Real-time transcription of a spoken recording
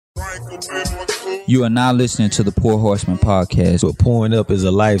You are now listening to the Poor Horseman podcast. But pouring up is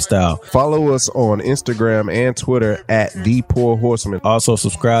a lifestyle. Follow us on Instagram and Twitter at The Poor Horseman. Also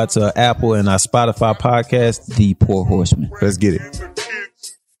subscribe to Apple and our Spotify podcast, The Poor Horseman. Let's get it.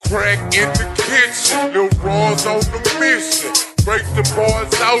 Crack in the kitchen, Lil Raw's on the mission. Break the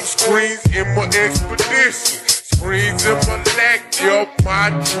bars out, screens in my expedition. Screens in my lack, yup, my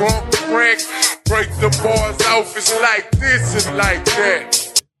trunk crack. Break the bars off, it's like this and like that.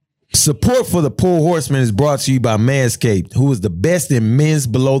 Support for the Poor Horseman is brought to you by Manscaped, who is the best in men's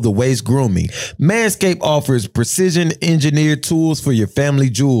below-the-waist grooming. Manscaped offers precision-engineered tools for your family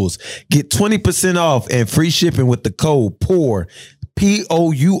jewels. Get 20% off and free shipping with the code POUR,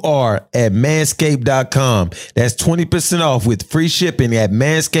 P-O-U-R, at manscaped.com. That's 20% off with free shipping at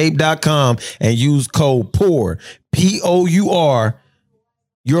manscaped.com and use code POUR, P-O-U-R,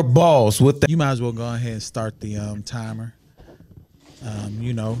 your balls with the... You might as well go ahead and start the timer.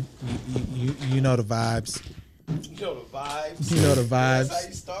 You know the vibes. You know the vibes. You know the vibes. That's how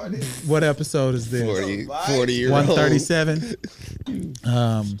you started. What episode is this? 40-year-old. 137.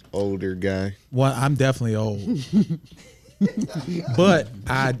 Older guy. I'm definitely old. But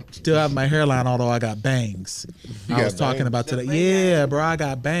I still have my hairline, although I got bangs. I was talking about today. Yeah, bro, I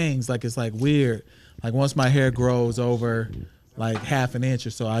got bangs. Like, it's like weird. Like, once my hair grows over like half an inch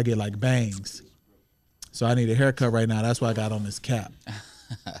or so, I get like bangs. So I need a haircut right now. That's why I got on this cap.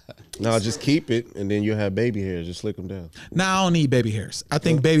 No, just keep it, and then you'll have baby hairs. Just slick them down. Now I don't need baby hairs. I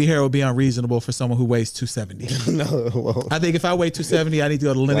think baby hair would be unreasonable for someone who weighs 270. No, it won't. I think if I weigh 270, I need to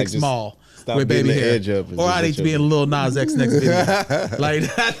go to Lenox Mall with baby hair. Or I need to be in a Lil Nas X next video. Like,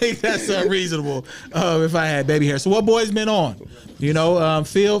 I think that's unreasonable if I had baby hair. So what boys been on? You know,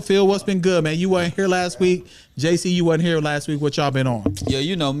 Phil, what's been good, man? You weren't here last week. JC, you wasn't here last week. What y'all been on? Yeah,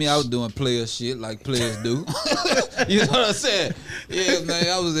 you know me. I was doing player shit like players do. You know what I'm saying? Yeah, man.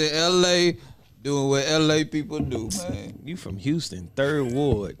 I was in L.A. doing what L.A. people do, man. You from Houston, 3rd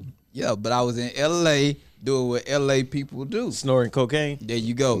Ward. Yeah, but I was in L.A. doing what L.A. people do. Snorting cocaine. There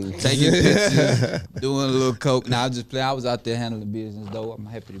you go. Taking pictures, doing a little coke. Now I just play. I was out there handling business, though. I'm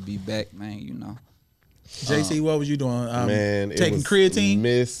happy to be back, man, you know. JC, what was you doing? Man, taking it was creatine?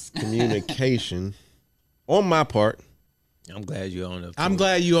 Miscommunication on my part. I'm glad you own up to I'm it.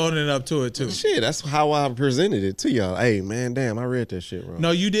 glad you owning up to it, too. Shit, that's how I presented it to y'all. Hey, man, damn, I read that shit wrong.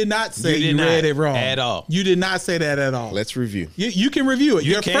 No, you did not say you, did read not it wrong. at all. You did not say that at all. Let's review. You can review it.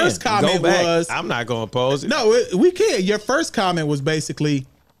 Your can. first comment Go back. was... I'm not going to oppose it. No, we can. Your first comment was basically,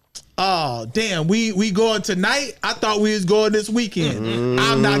 oh, damn, we going tonight? I thought we was going this weekend.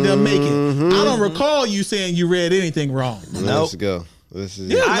 I'm not going to make it. I don't recall you saying you read anything wrong. Let's go. This is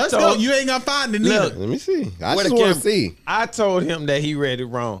Yeah, let's go. You ain't going to find it neither. Let me see. I Where just the want to camera- see. I told him that he read it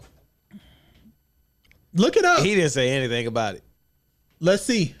wrong. Look it up. He didn't say anything about it. Let's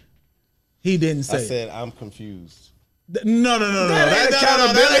see. He didn't say I it. said I'm confused. No. That ain't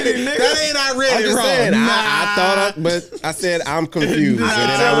accountability, nigga. That ain't I read I'm it just wrong. saying. Nah. I thought, but I said I'm confused, and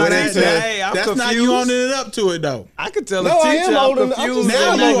then I went into. Hey, I'm That's confused. not you owning it up to it, though. I could tell No, the I teacher am I'm holding- I'm confused. just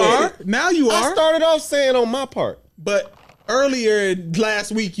Now saying you like are. Now you I are. started off saying on my part. But earlier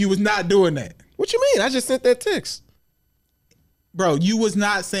last week, you was not doing that. What you mean? I just sent that text. Bro, you was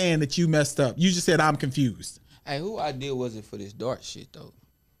not saying that you messed up. You just said I'm confused. Hey, who idea was it for this dark shit, though?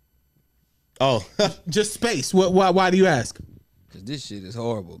 Oh, Just space. Why do you ask? Because this shit is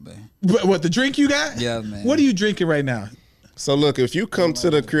horrible, man. What the drink you got? Yeah, man. What are you drinking right now? so look, if you come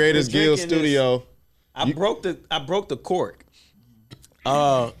to the Creators We're Guild drinking studio, I broke the cork.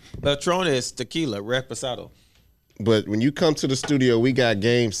 Patrones tequila, reposado. but when you come to the studio, we got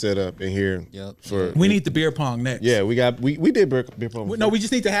games set up in here. Yep. For We need the beer pong next. yeah, we did beer pong. No, we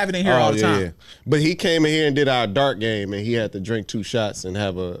just need to have it in here all the time. Yeah. But he came in here and did our dart game, and he had to drink 2 shots and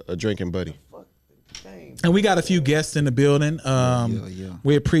have a drinking buddy. And we got a few guests in the building. Yeah.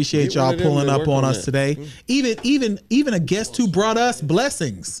 We appreciate Get y'all one of them pulling to up work on on us that. today. Even a guest who brought us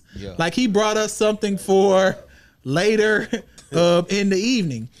blessings. Yeah. Like he brought us something for later in the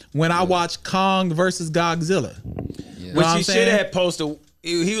evening when I watch Kong versus Godzilla. Yeah. Know Which what I'm he should saying? have posted.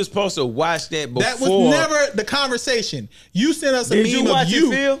 He was supposed to watch that before. That was never the conversation. You sent us a Did meme you of watch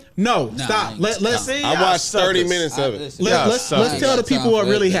you. it, Phil? No, Nah, stop. I Let's ain't- See, I y'all watched 30 suckers. minutes of it. Listen, let's tell the people what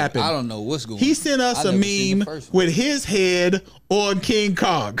really happened. I don't know what's going on. He sent us I a never seen the meme first one. with his head on King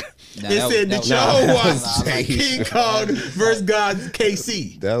Kong. Nah, It that said was- that that y'all was- watched nah, I like King Kong versus God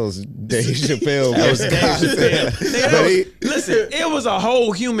KC. That was Dave Chappelle. That was Dave Chappelle. But he- Listen, it was a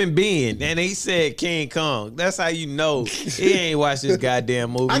whole human being, and he said King Kong. That's how you know he ain't watched this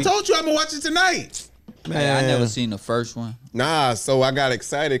goddamn movie. I told you I'm gonna watch it tonight. Hey, I never seen the first one. Nah, so I got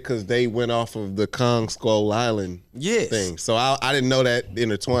excited because they went off of the Kong Skull Island thing. So I didn't know that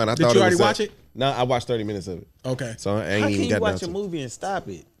intertwined. I Did thought you it already was watch it? No, I watched 30 minutes of it. Okay. So I ain't How even can you got watch down a to it. movie and stop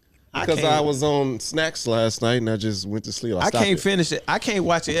it? Because I was on snacks last night and I just went to sleep. I stopped can't it. finish it. I can't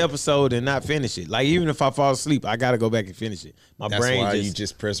watch an episode and not finish it. Like even if I fall asleep, I gotta go back and finish it. My That's brain why just, you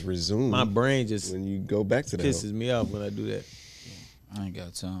just press resume. my brain just when you go back to that. pisses me off when I do that. I ain't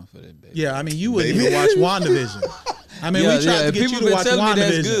got time for that, baby. Yeah, I mean, you wouldn't even watch WandaVision. I mean, we tried to get you to watch telling me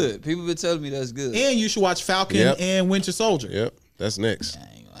that's WandaVision. good. People been telling me that's good. And you should watch Falcon Yep. and Winter Soldier. Yep, that's next. I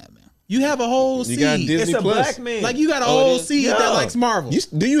ain't gonna happen. You have a whole You seed. got Disney It's a Plus. black man. Like you got a Oh, it whole is? seed that Yeah. likes Marvel.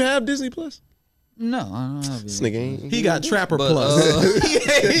 Do you have Disney Plus? No, I don't have This it. nigga ain't. He got Trapper But, Plus.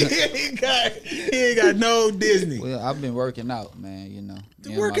 he ain't got no Disney. Well, I've been working out, man. You know,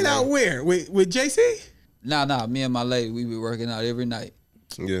 Me and Working my out lady. where? With JC? Nah. Me and my lady, we be working out every night.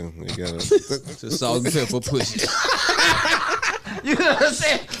 Yeah, they got To salt and pepper push it. You know what I'm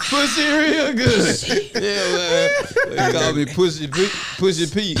saying? Push it real good. Yeah, man. They call me Push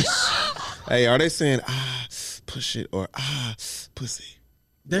It Pete. Hey, are they saying push it or pussy?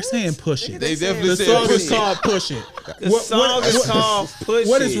 They're saying push it. They definitely The said song push is it. called Push It. The song is called Push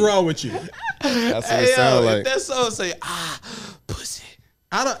What is It. wrong with you? That's what Hey, it sounds yo, like. if that song say pussy.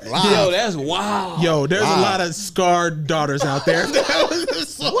 I don't. Yo, that's wild. Yo, there's a lot of scarred daughters out there. That was the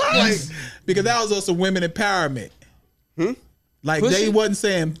song. Like, because that was also women empowerment. Like Push they it? wasn't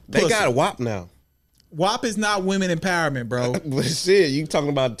saying They pussy. got a WAP now. WAP is not women empowerment, bro. But shit, you talking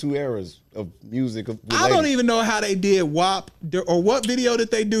about two eras of music. Of I don't even know how they did WAP or what video did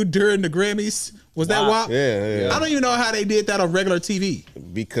they do during the Grammys. Was that WAP? Yeah. I don't even know how they did that on regular TV.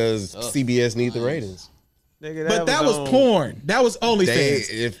 Because CBS need the ratings. Nigga, But that was on- porn. That was OnlyFans.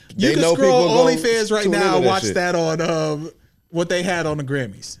 If You they can know scroll people gonna OnlyFans right tune now into and watch shit. that on what they had on the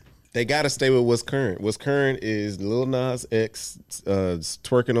Grammys. They gotta stay with what's current. What's current is Lil Nas X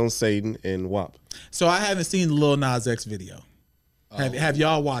twerking on Satan and WAP. So I haven't seen the Lil Nas X video. Have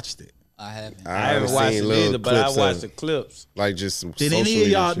y'all watched it? I haven't. I haven't watched it either, but I watched the clips. Like just some Did social any of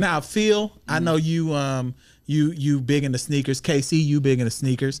media y'all shit. now Phil? I know you big into sneakers. KC, you big into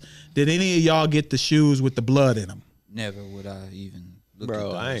sneakers. Did any of y'all get the shoes with the blood in them? Never would I even look at Bro,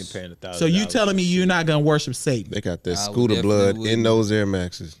 those. I ain't paying $1,000. So you telling me you're not gonna worship Satan? They got that I would Scooter definitely blood wouldn't. in those Air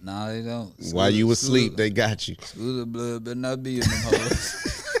Maxes. Nah, they don't. While you was Scooter- asleep, they got you. Scooter blood better not be in them hoes.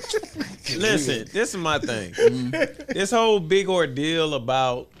 Listen, this is my thing. This whole big ordeal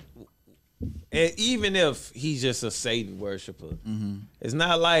about, and even if he's just a Satan worshiper, it's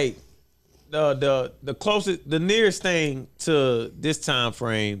not like the closest, the nearest thing to this time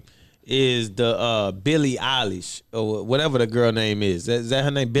frame is the Billie Eilish or whatever the girl name is. Is that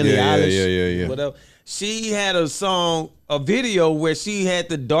her name? Billie Yeah, Eilish. yeah. Whatever. She had a video where she had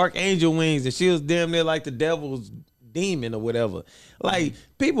the dark angel wings and she was damn near like the devil's demon or whatever. Like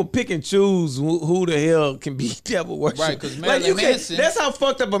people pick and choose who the hell can be devil worshipper. Right, 'cause like Marilyn you can't. Manson- That's how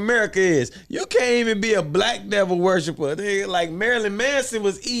fucked up America is. You can't even be a black devil worshiper. Like Marilyn Manson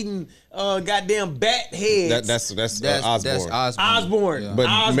was eating goddamn bat heads. That's That's Osborne. Osborne. Yeah. But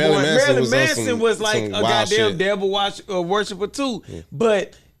Osborne. Marilyn Manson was on Manson some- was like some a wild goddamn shit. devil worshiper too.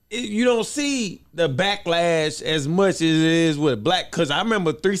 But you don't see the backlash as much as it is with black. Because I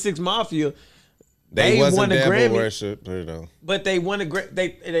remember 3 6 Mafia. They They wasn't won a devil Grammy. worshiper though. But they won a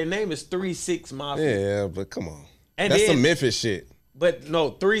their name is 3 6 Mafia. Yeah, but come on. And That's then- some Memphis shit. But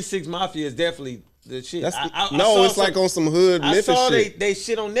no, 3 6 Mafia is definitely the shit. That's I no, saw it's like on some hood I Memphis saw shit. they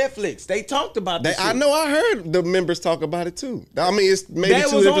shit on Netflix. They talked about this. I shit. know. I heard the members talk about it too. I mean, it's maybe That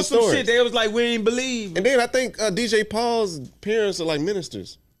two was on different some stories. shit. They was like, we ain't believe. And then I think DJ Paul's parents are like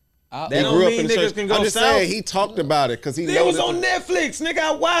ministers. That He don't grew up mean in the niggas church. can go I'm just south. saying he talked about it because he It knows was that on the- Netflix, nigga.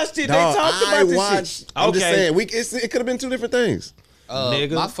 I watched it. Dog, they talked I about this watched. shit. I'm just Okay. saying it could have been two different things.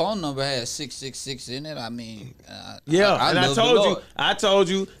 Nigga. My phone number had 666 in it. I mean, Yeah, and I love the told you. Lord. I told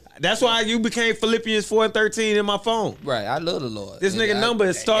you. That's why you became Philippians 4:13 in my phone. Right, I love the Lord. This And nigga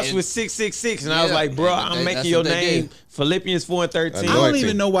number starts and- with 666, and I was Yeah, like, bro, and I'm that's making what your they name gave. Philippians 4:13. I don't Anointing.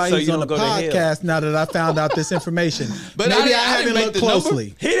 even know why So he's you on the don't go to hell. podcast now that I found out this information. But Maybe I I didn't haven't make looked the number.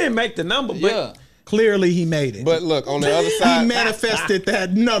 closely. He didn't make the number, but Yeah. Clearly, he made it. But look, on the other he side, manifested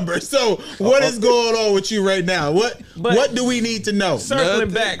that number. So, what is going on with you right now? What do we need to know?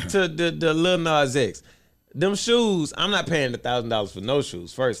 circling back to the Lil Nas X, them shoes, I'm not paying $1,000 for no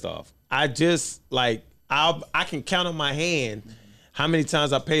shoes. First off, I just like I can count on my hand how many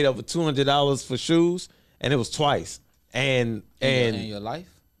times I paid over $200 for shoes, and it was twice. And in your life.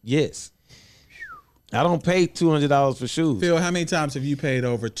 yes, I don't pay $200 for shoes. Phil, how many times have you paid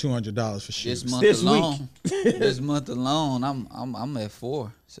over $200 for shoes? This month This alone. This month alone, I'm at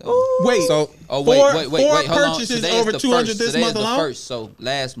 4. So. Wait, So Wait, four hold on. purchases Today is over the 200 first. this Today month is the alone? first, so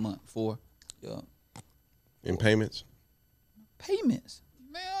last month 4. Yeah. in payments. Payments.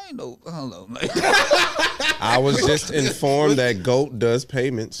 Man, I ain't no. Hold on, man. I was just informed that GOAT does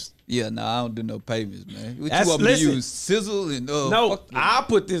payments. Yeah, no, I don't do no payments, man. What That's- you want me listen. to use? Sizzle and No, fuck you. I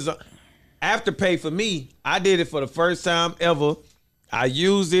put this on. Afterpay for me. I did it for the first time ever. I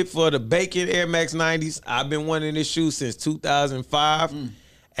used it for the Bacon Air Max 90s. I've been wanting this shoe since 2005.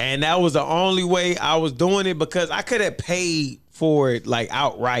 And that was the only way I was doing it because I could have paid for it like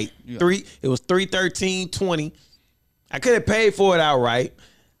outright. It was $313.20. I could have paid for it outright,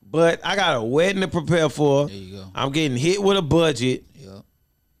 but I got a wedding to prepare for. There you go. I'm getting hit with a budget. Yeah.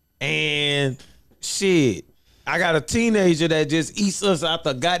 And shit, I got a teenager that just eats us out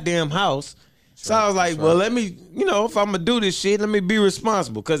the goddamn house. So I was like, well, let me, if I'm going to do this shit, let me be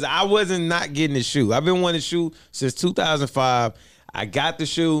responsible. Because I wasn't not getting the shoe. I've been wanting the shoe since 2005. I got the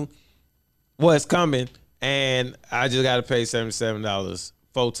shoe. What's coming? And I just got to pay $77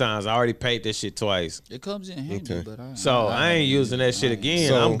 4 times. I already paid that shit twice. It comes in handy, but I ain't using that shit again.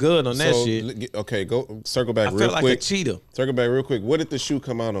 So- I'm good on that so, shit. Okay, go circle back I real feel like quick. a cheater. Circle back real quick. What did the shoe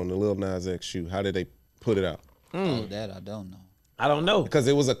come out on, the Lil Nas X shoe? How did they put it out? Oh, that I don't know. I don't know. Because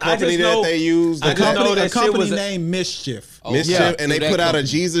it was a I company just that know- they used. I The just know company, that A shit company was a- named Mischief. Oh, Mischief, yeah. and they That put out a company.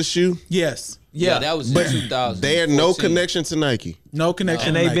 Jesus shoe. Yes. Yeah, that was in 2000. They had no connection to Nike. No connection.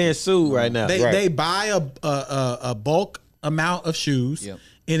 And to they Nike. being sued right now. They Right. they buy a bulk amount of shoes, Yep.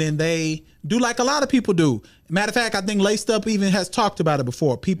 and then they do like a lot of people do. Matter of fact, I think Laced Up even has talked about it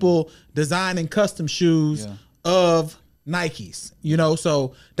before. People designing custom shoes Yeah. of Nikes,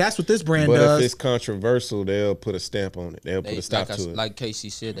 so that's what this brand But does. if it's controversial, they'll put a stamp on it. They'll put a stop to it. Like Casey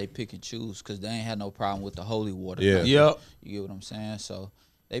said, they pick and choose because they ain't had no problem with the holy water. Yeah. Yep. You get what I'm saying? So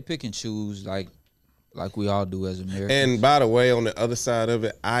they pick and choose like we all do as Americans. And by the way, on the other side of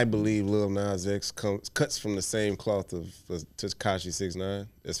it, I believe Lil Nas X cuts from the same cloth of Tekashi 6ix9ine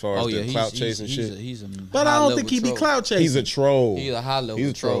as far as the clout chasing shit. He's a but I don't think he be clout chasing. He's a troll. He's a high level He's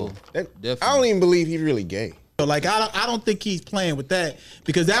a troll. Definitely. I don't even believe he's really gay. Like I don't think he's playing with that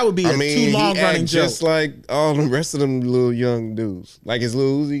because that would be I a mean, too long he running act joke. just like all the rest of them little young dudes. Like, is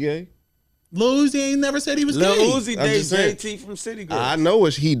Lil Uzi gay? Lil Uzi ain't never said he was Lil gay. Uzi I'm dates just saying. JT from City Girls. I know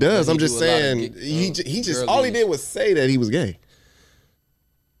what he does. But he I'm just do a lot of saying he just all he girlies. did was say that he was gay.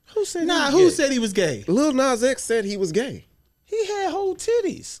 Who said Nah, he who was gay? said he was gay? Lil Nas X said he was gay. He had whole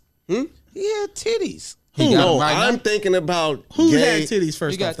titties. He had titties. He got No, him right I'm now. thinking about Who gay had titties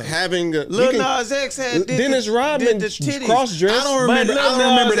first? You got off, though? having a Lil you can- Nas X had did Dennis the, Rodman did the titties. cross dress. I don't remember. But I don't Lil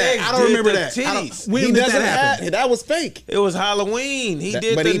remember Nas that. X I don't did remember the that. I don't- titties. when He did that doesn't happen? have that was fake. It was Halloween. He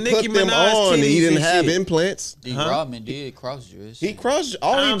did But the he Nicki put them Minaj on. titties He didn't and have shit. implants. D. Rodman did cross dress. He crossed.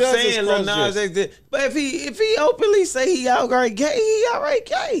 All he I'm does is saying Lil cross Nas dress. X did. But if he openly say he outright gay, he outright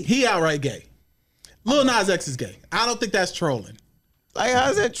gay. He outright gay. Lil Nas X is gay. I don't think that's trolling. Like,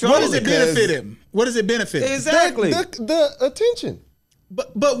 how's that What trolling? does it benefit him? What does it benefit him? Exactly. The attention.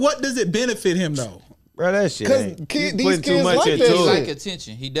 But what does it benefit him though? Bro, that shit 'Cause ain't. You these putting too kids much like into that He shit. like it.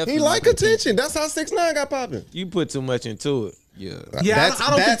 attention. He definitely He like attention. That's how 6ix9ine got popping. You put too much into it. Yeah. Yeah, I don't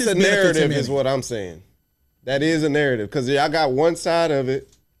think that's this a benefits him narrative, any. is what I'm saying. That is a narrative because I got one side of it,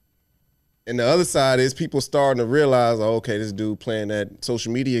 and the other side is people starting to realize, oh, okay, this dude playing that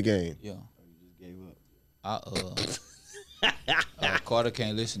social media game. Yeah. Carter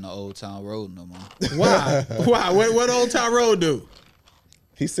can't listen to Old Town Road no more. Why? Why? What Old Town Road do?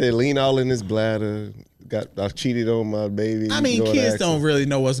 He said, "Lean all in his bladder." I cheated on my baby. I mean, kids don't really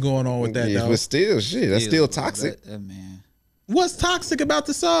know what's going on with that, Yeah, though. but still, shit, that's Yeah, still bro, toxic. That man. What's toxic about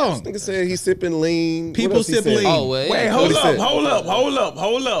the song? Nigga said he's sipping lean. What People else he sip said? lean. Oh, well, Wait, yeah. hold he up, said? hold up, hold up,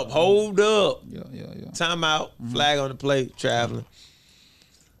 hold up, hold up. Yeah. Time out. Flag on the plate. Traveling.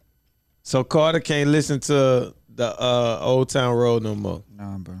 So Carter can't listen to the Old Town Road no more,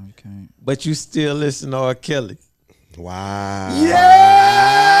 Nah, bro, you can't. but you still listen to R. Kelly. Wow.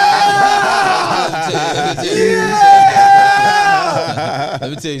 Let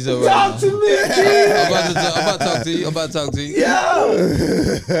me tell you something. Talk to me, I'm about to talk to you. I'm about to talk to you.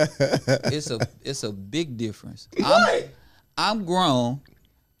 It's a big difference. I'm grown.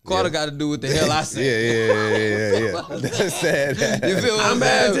 Carter got to do what the hell I say. Yeah. That's sad. You feel what I'm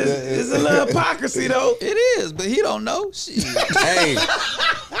Man, saying? it's a little hypocrisy though. It is, but he don't know. Shit. Hey,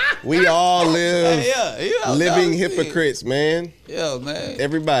 we all live Yeah, he don't living know. Shit. hypocrites, man. Yeah, man.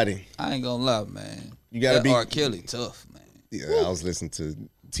 Everybody. I ain't gonna lie, man. You gotta That be- R. Kelly tough, man. Yeah, I was listening to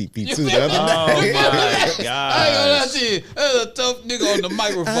TP2 the other Oh day. my I ain't gonna lie god. to you. That's a tough nigga on the I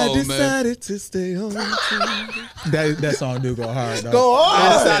microphone, man. decided to stay home. That song do go hard though. Go I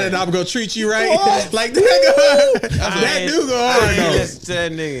hard. decided I'm gonna treat you right. Like that. That do go I hard ain't though. listen to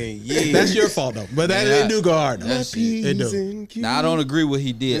that nigga in years. That's your fault though. But that Yeah. it do go hard though. That shit. It do. Peas and cucumbers. Now I don't agree with what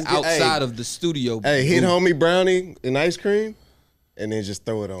he did Just get- outside hey. of the studio. Hey, hit booth. homie brownie and ice cream, and then just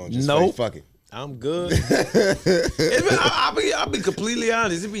throw it on. Just Nope. like, fuck it. I'm good. I'll be completely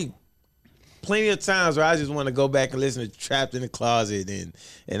honest. It be plenty of times where I just want to go back and listen to Trapped in the Closet and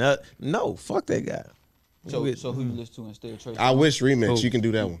no, fuck that guy. So who you listen to instead of Trey? I wish remix. You can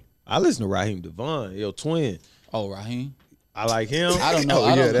do that one. I listen to Raheem Devon, yo twin. Oh, Raheem. I like him. I don't know. Oh, I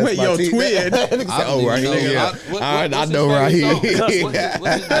yeah, don't that's Wait, my yo, team. twin. I don't Oh, even Raheem, know. yeah. I What's know his Raheem. favorite song?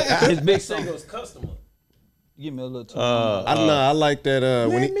 What's his His big single is Customer. Give me a little tune. I don't know. I like that.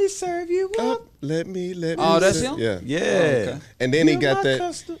 When Let he me serve you up. let me. Oh, that's serve- him? Yeah. Yeah. okay. And then he You're got my that.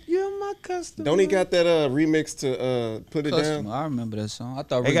 customer. You're my customer. Don't he got that remix to put it Customer. down? I remember that song. I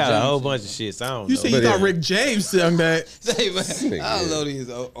thought They Rick got a James whole did bunch that. of shit. So I don't You know. said you But thought yeah. Rick James sung that. Say, man, I Yeah. love these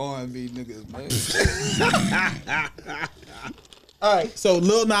R&B niggas, man. All right. So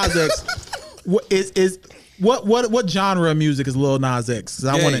Lil Nas X, what genre of music is Lil Nas X? 'Cause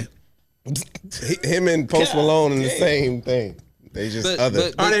I want to. Him and Post Malone in the same thing. They just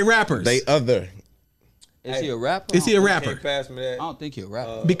other. Are they rappers? They other. Is he a rapper? Is he a Can't rapper? pass me I that. don't think he a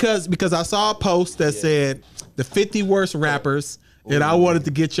rapper. Because I saw a post that said the 50 worst rappers, and I wanted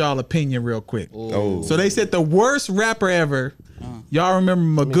to get y'all opinion real quick. Oh, So they said the worst rapper ever. Y'all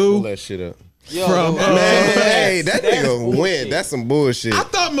remember pull Magoo? that shit up. Yo, From, Man, hey, that that's nigga bullshit. went. That's some bullshit. I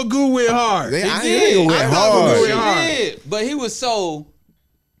thought Magoo went hard. They- I did. ain't gonna went I thought Magoo hard. went hard. he did, but he was so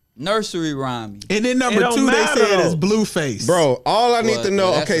nursery rhyming. And then number It don't 2, they matter, said is though. Blueface. Bro, all I need Well, to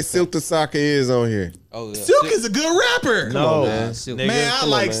know, that's okay, a Silk the Soccer is on here. Oh, yeah. Silk is a good rapper. No, man. Silk. nigga. Man, I Come on,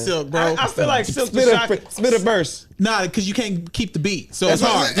 like man. Silk, bro. I feel like Silk the Spit Shocker. a verse. Nah, because you can't keep the beat, so it's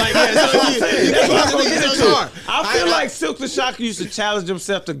what hard. I'm Like, yeah, so That's what I'm gonna get it's into. hard. I feel like Silk the Shocker used to challenge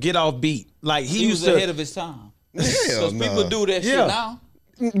himself to get off beat. Like he He was used to. ahead of his time. Hell Because people no. do that shit Yeah. now.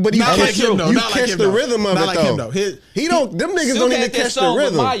 But you Not like catch, him though. you Not like catch him the though. rhythm of Not it like though. him though. He don't. Them niggas Silk don't even had that catch the song with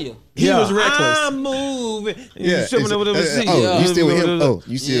rhythm. Maya. He was reckless. I'm moving. Yeah. Shipping over the sea. Oh, you still with him? Oh,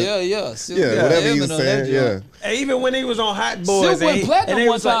 you still? Yeah, yeah. Silk Yeah, got whatever him you in on saying. that Yeah. joint. And even when he was on Hot Boys, Silk went and platinum they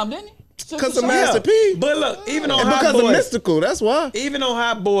one was like- time, didn't he? Silk Because was of like- Master P. But look, even on And Hot because of Boys, Mystical. That's why. even on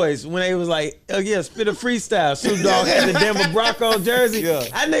Hot Boys, when they was like, oh yeah, spit a freestyle, Snoop Dogg had the Denver Broncos jersey.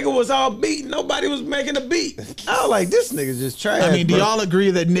 That nigga was all beat. Nobody was making a beat. I was like, this nigga's just trash. I mean, do bro. y'all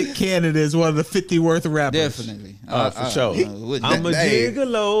agree that Nick Cannon is one of the 50 worth rappers? Definitely. For sure. I'm I'm a Hey,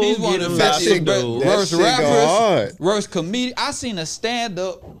 gigolo. He's one of getting the lots best of dough. that worst shit go hard. rappers, worst comedian. I seen a stand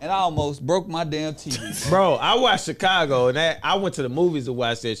up and I almost broke my damn TV. Bro, I watched Chicago and I went to the movies to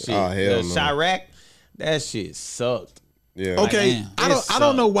watch that shit. Oh, hell The no. Chirac, that shit sucked. Yeah. Okay, Damn. I It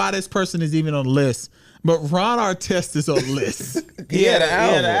don't know why this person is even on the list, but Ron Artest is on the list. He had an He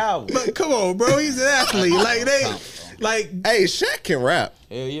had an album. album. But come on, bro, he's an athlete. Hey, Shaq can rap.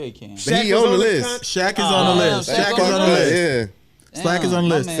 Hell yeah, he can. Shaq He was on the the list. con- Shaq is on the list. Shaq Shaq is on on the the list. list. Yeah. Slack is on the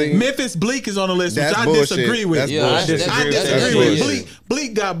my list. man. Memphis Bleak is on the list, which That's I bullshit. disagree with. That's Yeah, I bullshit. disagree I with that. disagree with. bullshit.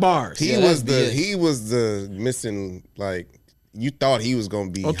 Bleak got bars. He Yeah, was that's BS. he was the missing, like, you thought he was gonna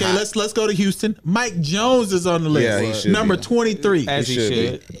be Okay, hot. let's go to Houston. Mike Jones is on the list. Yeah, he should Number be. 23. As he He should.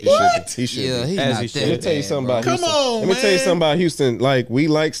 should be. He should Yeah, be. he's As not he that should. Let me tell you bad, something bro. about Come Houston. on, Let me tell you man. something about Houston. Like, we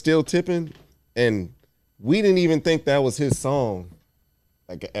like Still Tipping, and we didn't even think that was his song,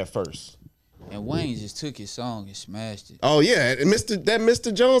 like, at first. And Wayne just took his song and smashed it. Oh yeah, and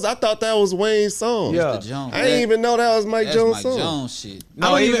Mr. Jones. I thought that was Wayne's song. Yeah. Mr. Jones. I didn't even know that was Mike That's Jones' Mike song. Jones shit.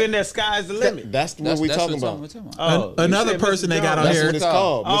 No, even that sky's the limit. That's what we talking about. Oh, you Another said person Mr. they got Jones. on That's here. what it's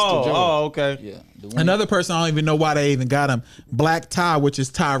called, Mr. Oh, Jones. oh, okay. Yeah. The Wayne. Another person, I don't even know why they even got him. Black Ty, which is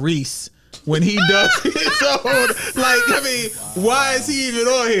Tyrese. When he does his own, like, I mean, why is he even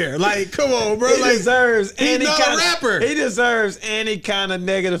on here? Like, come on, bro. He Like, deserves he's any not kind a rapper. He deserves any kind of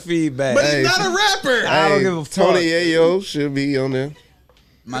negative feedback. but Hey, he's not a rapper. I don't give a fuck. Tony Yayo should be on there.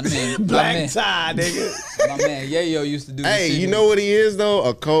 My man, Black tie, nigga. my man Yayo used to do this Hey, shit. you know what he is though?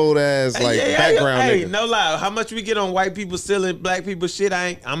 A cold ass like Hey, background hey, nigga. no lie. How much we get on white people stealing black people shit?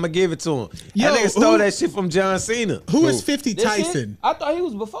 I'm gonna give it to him. Yo, that nigga stole who- that shit from John Cena. Who is 50 This shit? Tyson? I thought he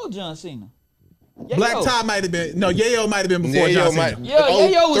was before John Cena. Yayo. Black Ty might have been. No, Yayo might have been before Yayo John might- Cena. Yeah,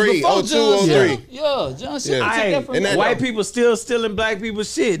 Yayo was 03, before 02, John Cena. 03. Yeah, John Cena Yeah. took Hey, that from and that- him. white people still stealing black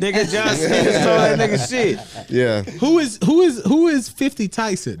people's shit. Nigga, John Cena stole that nigga shit. Yeah. Who is 50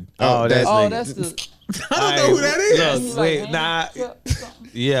 Tyson? Oh, that's Oh, nigga. that's the. I don't know who that is. Look, wait, nah.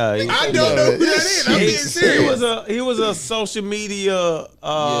 Yeah, I don't know who that is. I'm being serious. he was a social media.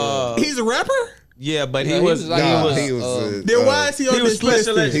 He's a rapper? Yeah, but Yeah, he was. Then why is he on this list?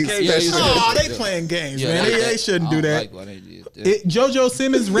 special then? education. Oh, they playing games, man. They shouldn't do that. JoJo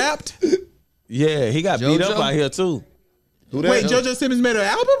Simmons rapped? Yeah, he got beat up JoJo? out here too. Who that? Wait, JoJo Simmons made an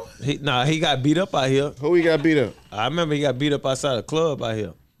album? He got beat up out here. Who he got beat up? I remember he got beat up outside the club out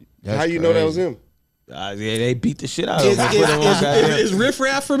here. How you know that was him? Yeah, they beat the shit out of him. Is Riff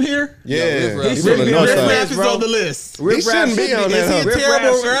Raff from here? Yeah, Riff he Raff. from the Riff north side. Raff is on the list. He shouldn't be on that. Is he a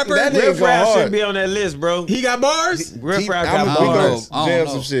terrible rapper? That nigga Riff go Raff hard. shouldn't be on that list, bro. He got bars? Riff Raff I'm got we bars. gonna I don't jam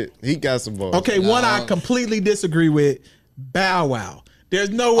know. some shit. He got some bars. Okay, one I completely disagree with. Bow Wow. There's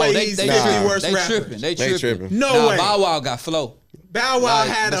no way he's 50 worst they rapper. tripping. They tripping. No way. Bow Wow got flow. Bow Wow Like,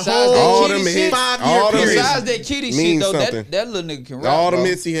 had a besides whole that kitty shit, 5-year period. Besides that kitty Mean shit though, something. that little nigga can rap. All the bro.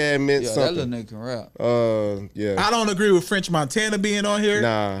 hits he had meant Yeah, that little something. nigga can rap. Yeah. I don't agree with French Montana being on here.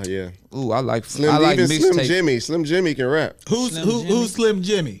 Nah, yeah. Ooh, I like Even Slim mixtape. Jimmy. Slim Jimmy can rap. Who's Slim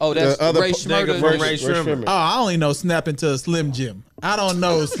Jimmy? Oh, that's The other Ray nigga Schmurder. from Ray Shrimmer. Oh, I only know Snap into a Slim Jim. I don't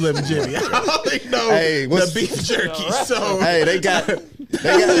know Slim Jimmy. I only know Hey, the what's- beef jerky. So Hey, they got it.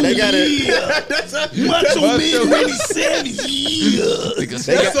 Macho Man Randy Savage.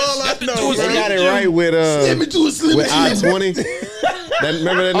 That's all I know. They bro. got it right with I-20.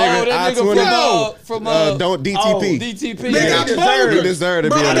 Remember that nigga Oh, that I-20? nigga from Don't DTP. DTP. They Yeah. got He deserved to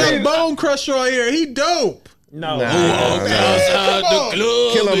Bro, be I on got that. Bone Crusher on here. He dope. No.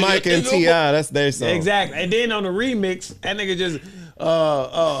 Killer Mike and T.I. That's their song. Exactly. And then on the remix, that nigga just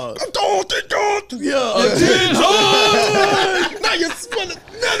Now you're spinning.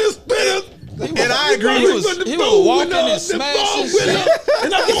 Now you're spinning. And I agree He with was walking and smashing shit.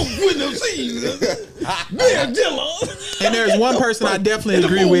 And I won't win them seasons. And there's one person I definitely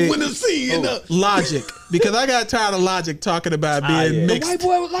agree with. Logic. Because I got tired of Logic talking about being mixed. White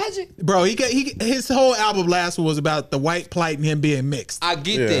boy with Logic. Bro, his whole album last one was about the white plight and him being mixed. I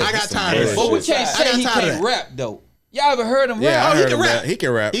get Yeah. that. I got tired of that. But we shit. can't I say got he tired of can't that. rap though. Y'all ever heard him Yeah, rap? I he heard can him rap. that. He can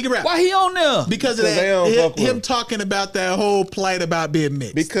rap. He can rap. Why he on there? Because of Because they don't fuck that, with him him. talking about that whole plight about being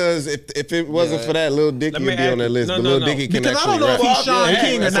mixed. Because if it wasn't for that, Lil Dicky Let me would be on that ask- list. no, But no, Lil no. Dicky can Because I actually don't know if rap. he's Sean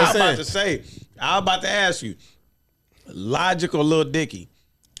King or that's what I was not. about to say. I was about to ask you, Logic or Lil Dicky?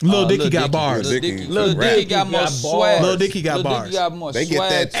 Lil Dicky got bars. Lil Dicky. Lil Dicky got more got swag. Lil Dicky got Lil bars. Dicky got more They get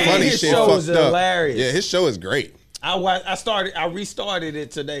swag. that funny his shit show fucked is up. hilarious. Yeah, his show is great. I restarted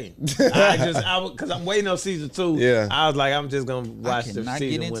it today. Because I'm waiting on season 2. Yeah. I was like, I'm just gonna I watch the cannot get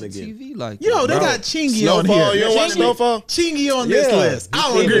season into 1 again. TV like that. Yo, they got Chingy on Snowfall, here. you don't watch Snowfall? Chingy on this Yeah. list. I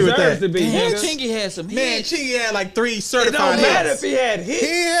don't He agree with deserves that. to be, Man, nigga. Chingy had some Man, hits. Chingy had like 3 It certified don't matter hits. if he had hits. He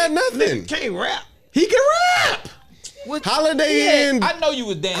ain't had nothing. Can't rap. He can rap. What- Holiday he had- Inn. I know you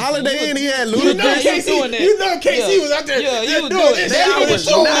was dancing. Holiday Inn, he had You Ludacris. know KC doing that. You know KC was out there Yeah, you was doing doing it. it. They You was was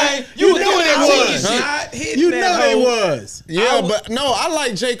doing not- it. you was know doing they that was. shit. Not hitting You that know they hoe. was. Yeah, but no, I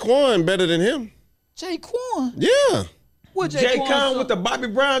like Jaquan better than him. Jaquan. Yeah. What Jay Jaquan? Khan with the Bobby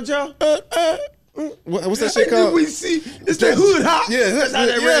Brown jaw. What's that shit called? We see it's the hood hop. Yeah, That's how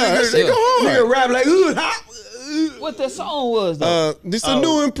they yeah, really that good. shit go hard. Nigga rap like hood hop. What that song was though? This a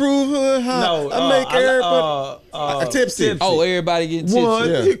new improved hood hop. No, I make everybody tipsy. Oh, everybody getting tipsy. One,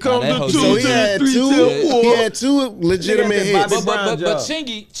 Yeah. here come Nah, that the hoe two, So Three, he had three, two. two, He had two legitimate Nigga had that hits. Bobby But Brown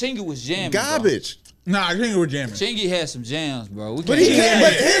Chingy was jamming. bro. Garbage. Nah, I think we're jamming. Chingy had some jams, bro. We But can't- he can't.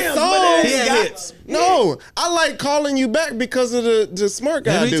 But his Damn, songs. He had hits. No, I like calling you back because of the smart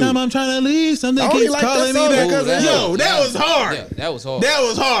guy Every dude. time I'm trying to leave, something I only keeps like that calling me song back. because of Yo, him. that was hard. Yeah, that was hard. That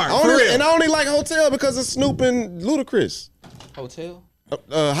was hard. I For only, real. and I only like Hotel because of Snoop and Ludacris. Hotel.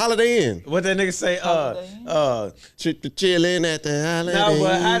 Holiday Inn. What that nigga say? Chilling at the Holiday No,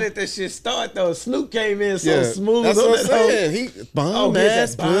 but Inn. how did that shit start though? Snoop came in so Yeah, smooth. That's on what I'm that hoe. saying. He bomb get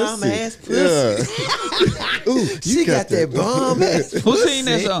ass that bomb pussy. ass pussy. Yeah. Ooh, she got that bomb ass. Who seen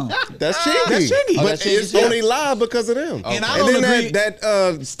that song? That's Chingy. That's Chingy. Oh, But that's Chingy, it's yeah. only live because of them. And I And don't then agree.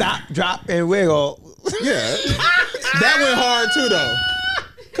 that Stop, drop, and wiggle. yeah. That went hard too, though.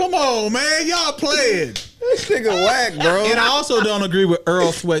 Come on, man, y'all playing. This nigga whack, bro. And I also don't agree with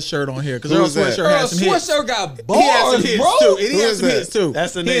Earl Sweatshirt on here because Who Earl is that? Sweatshirt Earl has some hits. Sweatshirt got He has some bars, hits bro. too. And he Who has is some that? hits too.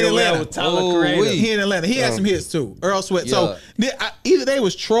 That's the He in nigga Atlanta. with Tyler Oh, Creator. wait. He in Atlanta. He has some hits too. Earl Sweat. So Yeah. either they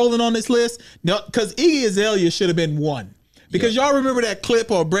was trolling on this list, because Iggy Azalea should have been one. Because y'all remember that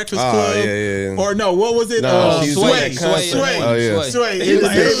clip on Breakfast Club? yeah. Or no, what was it? No, she was Sway. at that concert. Sway. Oh, yeah. Sway. He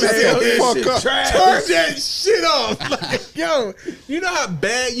like, He man, was- this fuck shit up. trash. Turn that shit off. Like, yo, you know how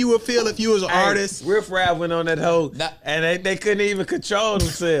bad you would feel if you was an artist? Riff Raff went on that hoe, Nah. and they couldn't even control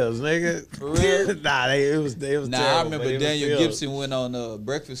themselves, nigga. For real? Nah, it was terrible. Nah, I but remember it was Daniel still- Gibson went on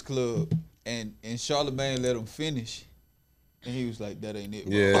Breakfast Club and Charlamagne let him finish. And he was like, that ain't it,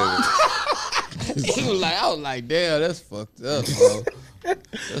 bro. Yeah. He was like, I was like, damn, that's fucked up, bro.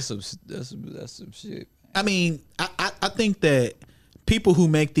 That's some shit. I mean, I think that people who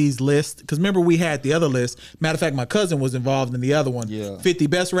make these lists, because remember we had the other list. Matter of fact, my cousin was involved in the other one. Yeah. 50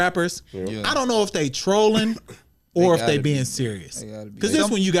 best rappers. Yeah. I don't know if they trolling or if they gotta being be. serious. They gotta be. Because this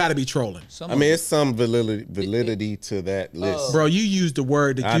one you got to be trolling. Some I mean, it's some validity to that list. Bro, you used the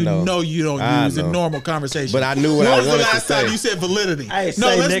word that I you know. know you don't I use in know. normal conversation. But I knew what when I was the wanted to last time say. you said validity? Hey, No,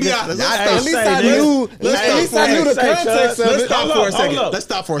 say, let's be nigga. honest. At least I say, knew. nigga. At least I knew the Say, context of Let's it. stop Hold for a up, second. hold up. Let's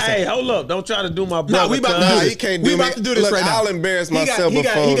stop for a Hey, second. hold up. Don't try to do my No, brother. we about to cuz. do Nah, this. he can't We do about me. to do this Look, right now. I'll embarrass He got- myself he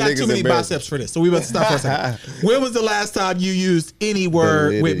got before too niggas many embarrass biceps for this, so we about to stop for a second. When was the last time you used any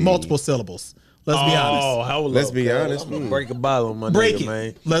word with Validity. multiple syllables? Let's be honest. Oh, hold Let's up, be cuz. honest. I'm gonna break a bottle on my Break nigga, it.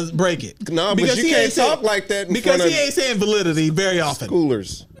 man. Let's break it. No, but Because you he can't ain't saying- talk like that in because front he of ain't saying validity very often.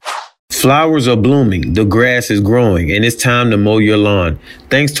 schoolers. Flowers are blooming, the grass is growing, and it's time to mow your lawn.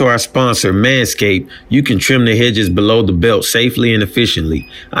 Thanks to our sponsor, Manscaped, you can trim the hedges below the belt safely and efficiently.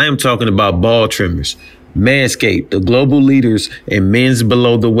 I am talking about ball trimmers. Manscaped, the global leaders in men's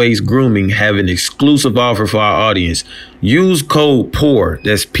below the waist grooming, have an exclusive offer for our audience. Use code POUR,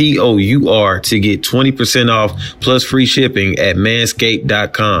 that's POUR, to get 20% off plus free shipping at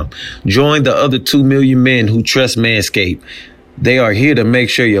manscaped.com. Join the other 2 million men who trust Manscaped. They are here to make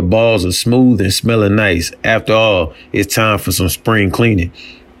sure your balls are smooth and smelling nice. After all, it's time for some spring cleaning.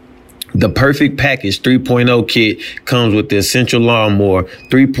 The Perfect Package 3.0 kit comes with the Essential Lawnmower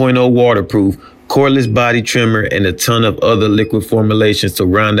 3.0 waterproof, cordless body trimmer, and a ton of other liquid formulations to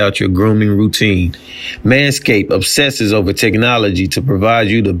round out your grooming routine. Manscaped obsesses over technology to provide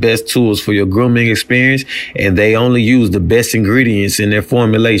you the best tools for your grooming experience, and they only use the best ingredients in their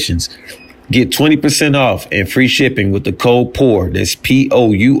formulations. Get 20% off and free shipping with the code POUR, that's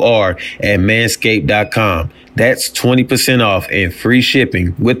POUR, at manscaped.com. That's 20% off and free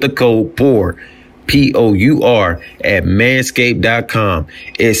shipping with the code POUR, POUR, at manscaped.com.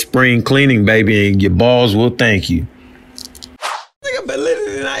 It's spring cleaning, baby, and your balls will thank you. Nigga,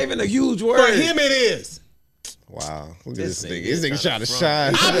 validity is not even a huge word. For him, it is. Wow, look at This this nigga. nigga This nigga is trying to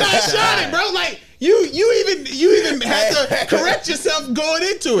trying shine. I'm not shining, bro. Like you even had to correct yourself going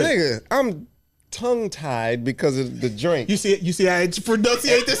into it. Nigga, I'm tongue tied because of the drink. You see how I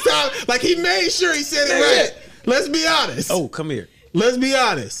pronunciate this time? Like he made sure he said it right. Let's be honest. Oh, come here. Let's be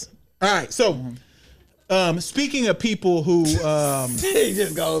honest. All right. So, speaking of people who, He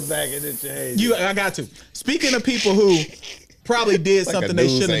just goes back and it changes. I got to. Speaking of people who probably did Like a something they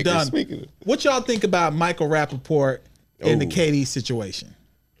news shouldn't have anchor done. speaking of- What y'all think about Michael Rappaport and the Oh. KD situation?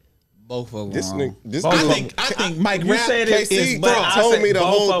 Both of them. This nigga, this Both dude, I think Mike You Rapp said it, is KC fraud. told me the both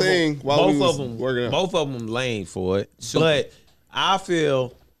whole of them- thing while we both was of them, working out. Both of them lame for it. But I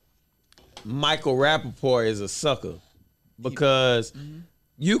feel Michael Rappaport is a sucker because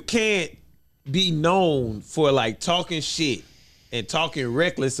you can't be known for like talking shit and talking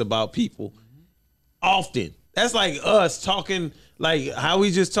reckless about people often. That's like us talking like how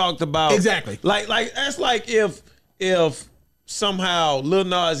we just talked about. Exactly. Like that's like if somehow Lil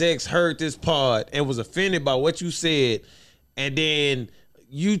Nas X heard this pod and was offended by what you said, and then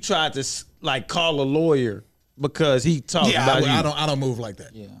you tried to like call a lawyer because he talked Yeah, about you. I don't move like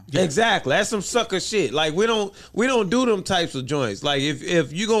that. Yeah. Exactly. That's some sucker shit. Like we don't do them types of joints. Like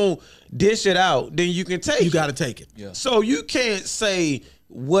if you gonna dish it out, then you can take You it. got to take it. Yeah. So you can't say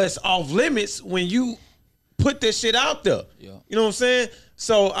what's off limits when you put this shit out there. Yeah. You know what I'm saying?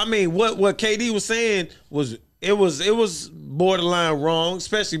 So I mean, what KD was saying was it was borderline wrong,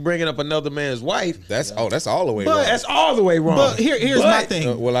 especially bringing up another man's wife. That's all the way But wrong. that's all the way wrong. But here's my But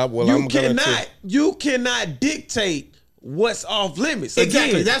thing. well, you I'm gonna you cannot dictate what's off limits.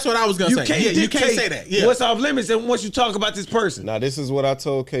 Exactly. Again, That's what I was gonna say. Can't Yeah, you can't dictate say that. Yeah. what's off limits, and once you talk about this person, Now, this is what I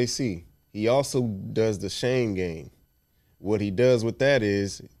told KC. He also does the shame game. What he does with that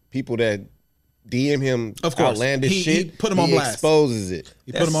is people that DM him Of course. outlandish He shit, put 'em on he blast. exposes it.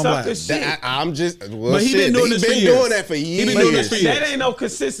 You put him on sucker blast. shit. I'm just, well, But he been doing this for years. doing that for He years. been doing this for years. that ain't no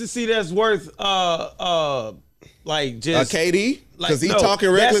consistency that's worth like just KD? like, Because he no, talking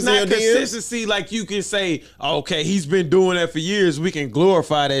reckless in your That's not DMs? consistency. Like you can say, okay, he's been doing that for years. We can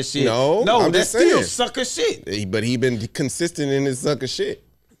glorify that shit. No, I'm that's just still saying. sucker shit. But he been consistent in his sucker shit.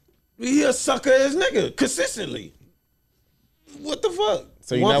 He a sucker as nigga consistently. What the fuck?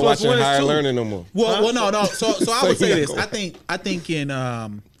 So you're 1 not plus watching 1 is Higher 2. Learning no more. Well, no. So I would say you this. gotta I think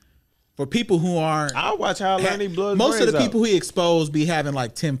in for people who aren't I'll watch how Learning Blood. most of the people he exposed be having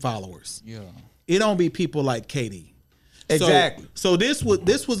like 10 followers. Yeah. It don't be people like Katie. Exactly. So this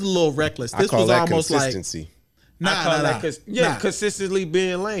was a little reckless. I This call was that almost like consistency. consistently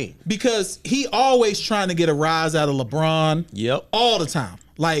being lame. Because he always trying to get a rise out of LeBron. Yep. All the time.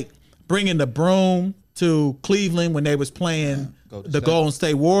 Like bringing the broom to Cleveland when they was playing Golden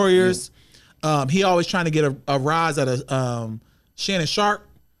State Warriors. Yeah. He always trying to get a rise out of Shannon Sharp,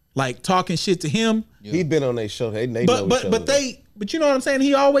 like talking shit to him. Yeah. He been on their show. They know but you know what I'm saying?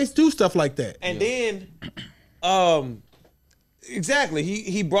 He always do stuff like that. And then exactly.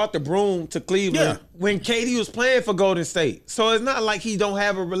 He brought the broom to Cleveland when KD was playing for Golden State. So it's not like he don't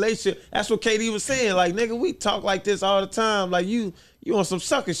have a relationship. That's what KD was saying. Like, nigga, we talk like this all the time. Like you on some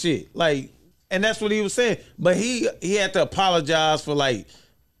sucker shit. Like, and that's what he was saying. But he had to apologize for like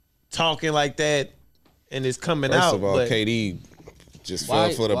talking like that and it's coming out. First of all, KD just fell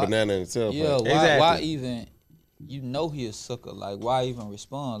for the banana in itself. Yeah, why even? You know he a sucker. Like, why even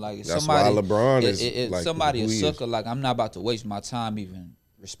respond? Like, if that's somebody, why LeBron is if like somebody a sucker, like, I'm not about to waste my time even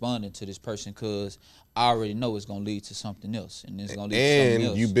responding to this person because I already know it's gonna lead to something else, and it's gonna lead to something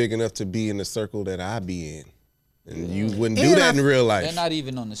else. And you big enough to be in the circle that I be in, and you wouldn't do that in real life. They're not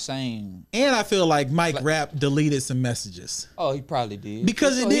even on the same. And I feel like Mike Rapp deleted some messages. Oh, he probably did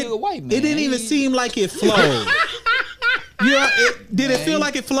because he a white man. It didn't even seem like it flowed. Did it feel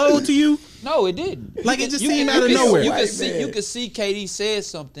like it flowed to you? No, it didn't. Like it just seemed out of nowhere. You could see KD said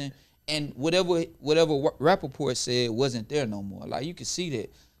something, and whatever Rappaport said wasn't there no more. Like you could see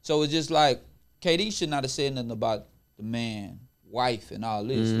that. So it's just like KD should not have said nothing about the man, wife, and all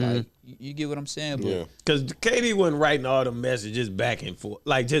this. Mm-hmm. Like you get what I'm saying? But because KD wasn't writing all the messages back and forth,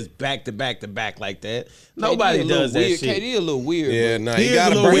 like just back to back to back like that. Nobody does that shit. KD a little weird. Yeah, nah, you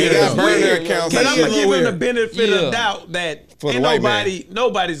gotta burn their accounts. But I'm gonna give him the benefit of doubt that ain't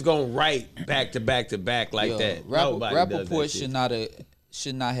nobody's gonna write back to back to back like that. Rappaport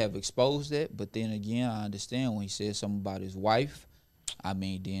should not have exposed that. But then again, I understand when he said something about his wife. I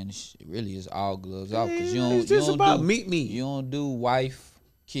mean, then it really is all gloves off because you don't do wife,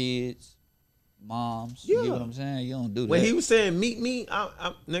 kids, moms. You get what I'm saying? You don't do that. When he was saying meet me,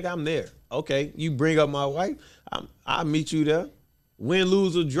 I'm there. Okay, you bring up my wife, I'll meet you there. Win,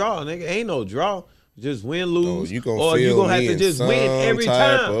 lose, or draw, nigga. Ain't no draw. Just win, lose, you gonna have to just win every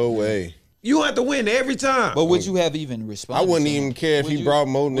time. Way. You have to win every time. But would you have even responded? I wouldn't even care if he brought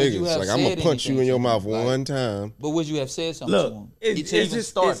more niggas. Like, I'm going to punch you in your mouth one time. But would you have said something to him?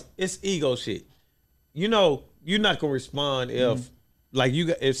 It's ego shit. You know, you're not going to respond if, like,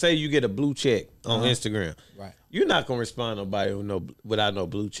 if say you get a blue check on Instagram. Right. You're not going to respond to nobody without no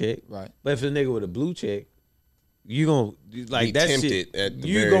blue check. Right. But if a nigga with a blue check, you going to, like, that shit,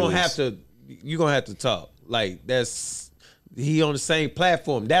 you're going to have to talk. Like, he on the same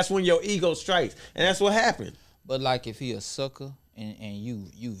platform. That's when your ego strikes, and that's what happened. But like, if he a sucker and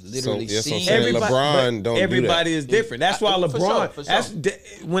you've literally seen LeBron, don't everybody do that. Is different. That's why LeBron. For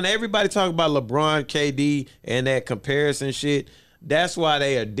sure. When everybody talk about LeBron, KD, and that comparison shit. That's why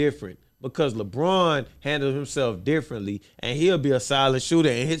they are different because LeBron handles himself differently, and he'll be a silent shooter,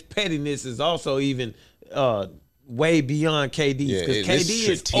 and his pettiness is also even way beyond KD's because KD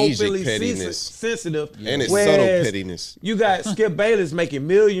is openly sensitive, and it's subtle pettiness. You got Skip Bayless making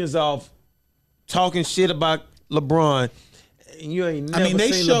millions off talking shit about LeBron. And you ain't never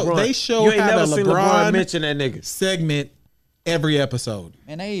seen LeBron. They show you ain't how never the seen LeBron mention that nigga segment every episode.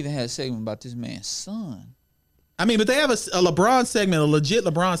 And they even had a segment about this man's son. I mean, but they have a LeBron segment, a legit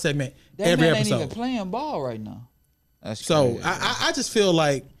LeBron segment every episode. That man ain't even playing ball right now. That's so I just feel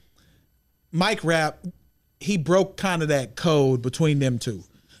like Mike Rapp, he broke kind of that code between them two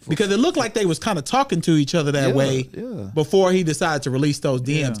because it looked like they was kind of talking to each other that way before he decided to release those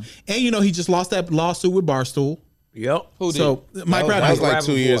DMs. And he just lost that lawsuit with Barstool. Yep. Who did? So Mike Rapp, that was like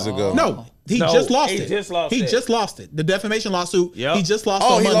 2 years ago. No, he just lost it. He just lost it. The defamation lawsuit. Yep. He just lost.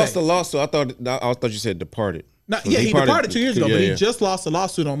 Oh, he lost the lawsuit. I thought you said departed. No, he departed 2 years ago, but he just lost the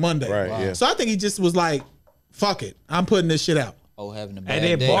lawsuit on Monday. Right. Wow. Yeah. So I think he just was like, "Fuck it, I'm putting this shit out." Having a bad and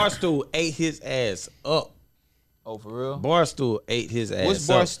then day. Barstool ate his ass up. Oh, for real? Barstool ate his ass. What's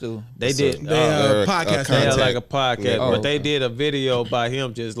Barstool? They did. Podcast. They had like a podcast, but they did a video by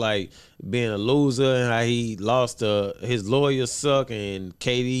him just like being a loser and how he lost his lawyers suck and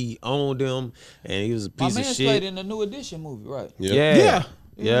KD owned him and he was a piece of shit. Played in the New Edition movie, right? Yeah.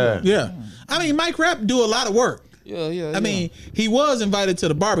 I mean, Mike Rapp do a lot of work. Yeah. I mean, he was invited to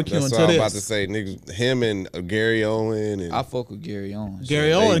the barbecue That's until what this. I'm about to say, niggas, him and Gary Owen. And I fuck with Gary Owen.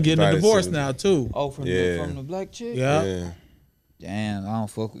 Gary Owen getting a divorce now too. Oh, from the black chick. Yeah. Damn, I don't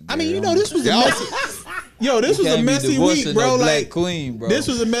fuck with Gary I mean, Owen. this was a messy. This was a messy week, bro. Like queen, bro. This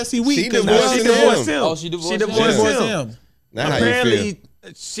was a messy week. She divorced him. Oh, she divorced him. Now apparently,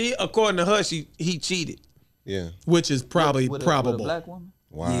 according to her, he cheated. Yeah. Which is probably with probable. a black woman.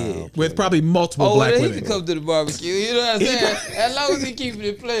 Wow. with probably multiple black he women. can come to the barbecue. You know what I'm saying? As long as he keeping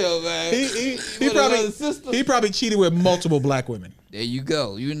it player, man. He probably cheated with multiple black women. There you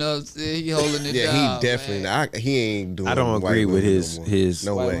go. You know what I'm saying? He holding it Yeah, down. he definitely. He ain't doing. I don't agree with his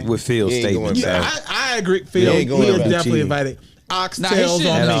no way. with Phil's He ain't statement. going Yeah, back. I agree. Phil, ain't he going is back. definitely Cheating. invited. Now, he Oxtails shouldn't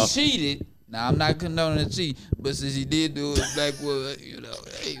on have me. cheated. Now, I'm not condoning the cheat, but since he did do it, black woman, you know,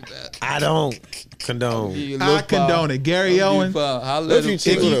 hey, man. I don't condone. I condone it. Gary Owen, If you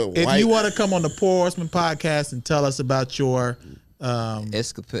cheat with a if white, you want to come on the Poor Horseman podcast and tell us about your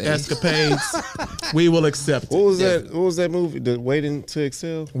escapades, we will accept it. what was that? What was that movie? The Waiting to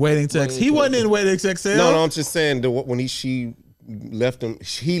Excel. Waiting to Excel. He wasn't in Waiting to Excel. No, I'm just saying when she left him,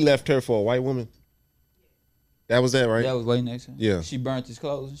 he left her for a white woman. That was that, right? That was way next time. Yeah. She burnt his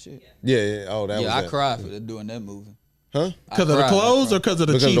clothes and shit. Yeah. Oh, that was Yeah, I that. cried for doing that movie. Huh? Because of the clothes or because of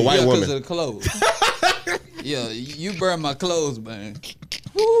the Because of cheating? the white Yeah, woman. because of the clothes. Yeah, you burned my clothes, man.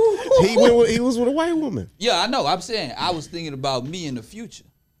 He was with a white woman. Yeah, I know. I'm saying I was thinking about me in the future.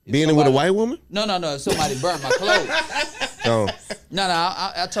 If Being with a somebody- white woman? No. If somebody burnt my clothes. No. No.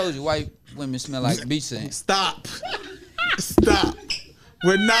 I told you, white women smell like beach sand. Stop.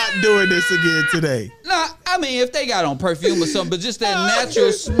 We're not doing this again today. Nah, I mean, if they got on perfume or something, but just that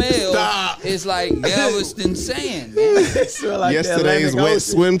natural smell Stop. is like Galveston sand, man. It smell like Yesterday's the wet Atlantic Ocean.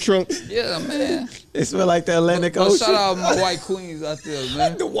 swim trunks. Yeah, man. It smell like the Atlantic But Ocean. shout out my white queens out there,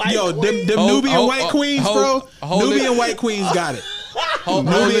 man. Yo, them Hold- Nubian hold- white queens, hold- bro. hold Nubian it. white queens got it. Hold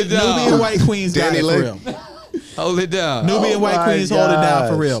it down. Nubian white queens got Danny it for Lake. real. Hold it down. Nubian white my queens hold it down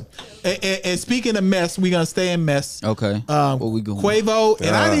for gosh. real. And speaking of mess, we gonna stay in mess. Okay. What we going? Quavo,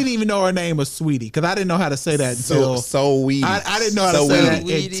 and I didn't even know her name was Sweetie because I didn't know how to say that until So weedy. I didn't know how to So say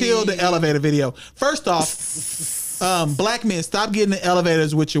weedy. that until the elevator video. First off, black men, stop getting in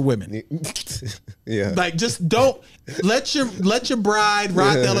elevators with your women. Yeah. Like, just don't let your bride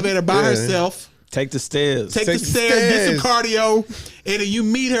ride the elevator by herself. Take the stairs. Take the stairs, get some cardio, and then you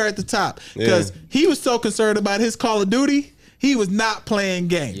meet her at the top. Because he was so concerned about his Call of Duty, he was not playing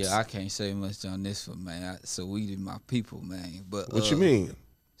games. Yeah, I can't say much on this one, man. So we did my people, man. But What you mean?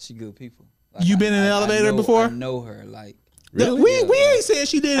 She good people. You been in an elevator before? I know her, like. Really? We ain't saying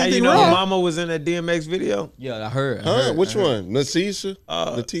she did Hey, anything you know, wrong. Mama was in that DMX video. Yeah, I heard. Huh? Which one? Letitia?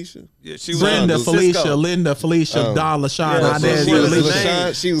 Letitia? Yeah, she was Brenda, on Felicia, Cisco. Linda, Felicia, Don, LaShawn, Yeah, Inez, she was Alicia, the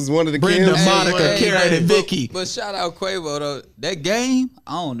name. She was one of the Brenda, Kims. Monica, Karen, and Vicky. But shout out Quavo though. That game,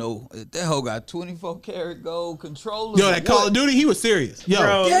 I don't know. That hoe got 24 karat gold controllers. Yo, that Call of Duty, he was serious. Yo,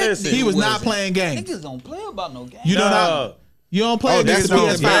 Bro, That listen. he was not wasn't- playing games. Niggas don't play about no game. You don't Nah. know. You don't play Oh, against that's the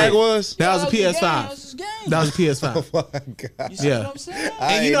what the bag PS5. was? That was a the game. PS5. That's his game. That was a PS5. Oh my God. You see Yeah. what I'm saying?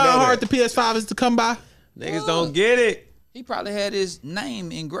 And you know how hard the PS5 is to come by? Niggas don't get it. He probably had his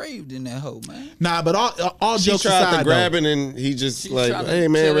name engraved in that hoe, man. Nah, but all She jokes tried aside, to grab though, it and he just She like, tried to hey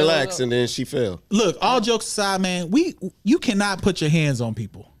man, tear it relax. up. And then she fell. look, all jokes aside, man, you cannot put your hands on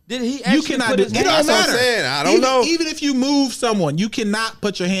people. Did he You actually cannot put do his it. hands Don't That's what I'm matter. saying. I don't even, know. Even if you move someone, you cannot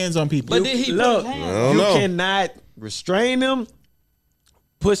put your hands on people. But did he Look, put his I hands don't you know. cannot restrain them,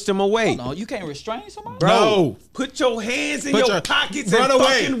 push them away. No, you can't restrain somebody? Bro, No. put your hands in Put your your- pockets run and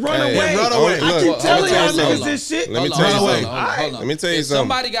away. fucking run Hey, away. run away. I Look, keep telling let me y'all tell you niggas this shit. Let me Hold tell on, you hold on, something. hold on, hold on. Let me tell you if something.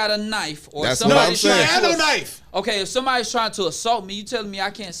 somebody got a knife or That's what somebody I'm saying. I have no trying to- knife. Okay, if somebody's trying to assault me, you telling me I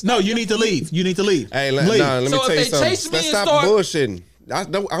can't stop No, you them need to from leave. You need to leave. Hey, Leave. let me So tell if you they something. chase me Let's and stop start- bullshitting.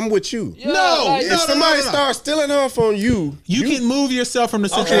 I'm with you. Yeah, No, like- no, If somebody no. starts stealing off on you, You can move yourself from the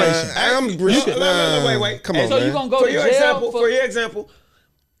situation. Wait. Come on, So man. you gonna go For to your jail example, for for your example,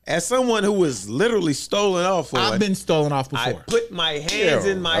 as someone who was literally stolen off for I've it, been stolen off I before. put my hands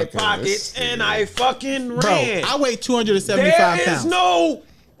in my okay, pockets let's and I fucking Bro, ran. I weigh 275 there pounds. is no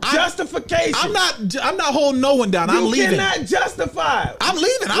justification. I'm not holding no one down. I'm You leaving. cannot justify it. I'm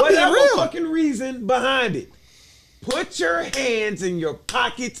leaving. I'm being Whatever real. fucking reason behind it. Put your hands in your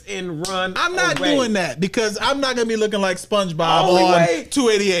pockets and run. I'm not away. doing that because I'm not gonna be looking like SpongeBob Only on way-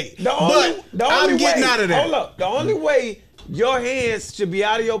 288. The only I'm getting way, out of there. Hold up. The only way your hands should be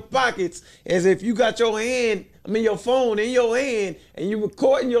out of your pockets is if you got your phone in your hand and you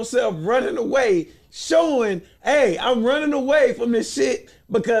recording yourself running away, showing, hey, I'm running away from this shit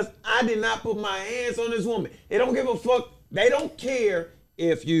because I did not put my hands on this woman. They don't give a fuck. They don't care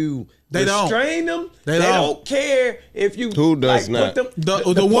if you They don't. restrain them. They They don't. don't care if you Who does not? Put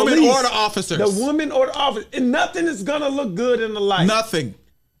them, The woman police, or the officers. The woman or the officer. And nothing is gonna look good in the light. Nothing.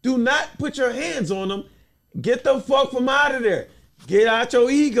 Do not put your hands on them. Get the fuck from out of there. Get out your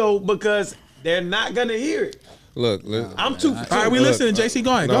ego because they're not gonna hear it. Look. I'm too. All right, we listening. JC,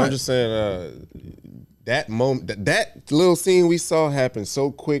 go ahead. No, Go I'm ahead. just saying that moment, that little scene we saw happened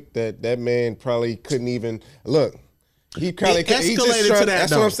so quick that man probably couldn't even look. He probably escalated to that.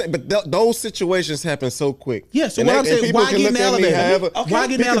 That's what I'm saying. But those situations happen so quick. Yeah. So what I'm saying, why get in the elevator? Why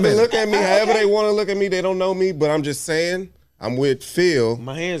get in the elevator? Look at me however they want to look at me. They don't know me, but I'm just saying. I'm with Phil.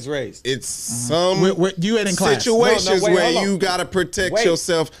 My hands raised. It's some you in class. situations where you gotta protect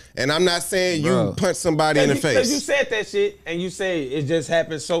yourself, and I'm not saying you punch somebody in the face. Because you said that shit, and you say it just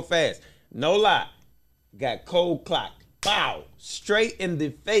happened so fast. No lie. Got cold clock. Bow. Straight in the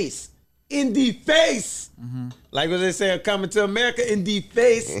face. In the face. Like what they say, coming to America, in the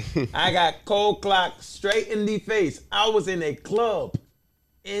face. I got cold clock straight in the face. I was in a club.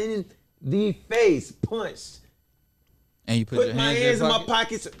 In the face. Punched. And you put my hands in my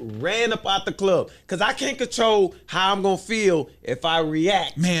pockets, ran up out the club. Because I can't control how I'm going to feel if I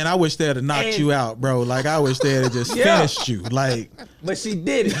react. Man, I wish they'd have knocked you out, bro. Like, I wish they'd have just finished you. Like, but she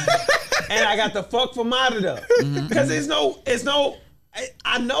did it. And I got the fuck from out of there. Because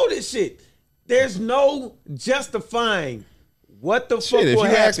I know this shit. There's no justifying what the fuck if you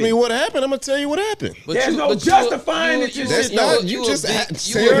happened. ask me what happened, I'm gonna tell you what happened. There's no justifying it. You're going to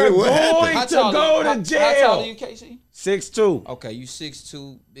go to jail. How tall are you, KC? 6'2". Okay, you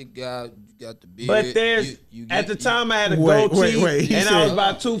 6'2", big guy. You got the beard. But at the time I had a goatee, and I was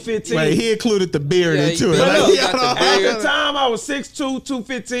about 215. Wait, he included the beard into it. At the time I was 6'2",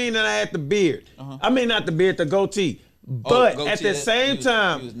 215, and I had the beard. I mean, not the beard, the goatee. But at the same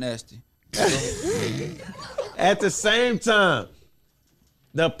time, he was nasty. At the same time,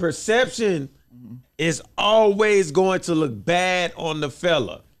 the perception is always going to look bad on the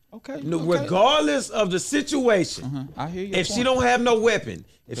fella. Okay. Regardless of the situation. I hear you. If she don't have no weapon,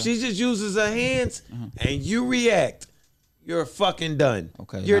 if she just uses her hands and you react, you're fucking done.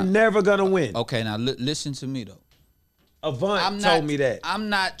 Okay. You're never gonna win. Okay, now listen to me though. Avant told me that. I'm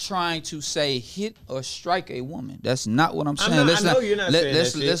not trying to say hit or strike a woman. That's not what I'm saying. I know you're not saying that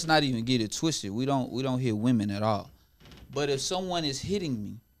shit. Let's not even get it twisted. We don't hit women at all. But if someone is hitting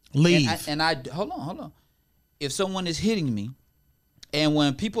me, leave. And I hold on. If someone is hitting me, and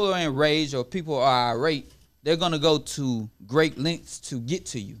when people are enraged or people are irate, they're gonna go to great lengths to get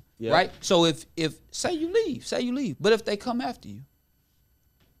to you, right? So if say you leave, but if they come after you.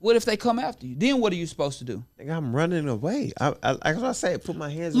 What if they come after you? Then what are you supposed to do? I'm running away. Like I said, put my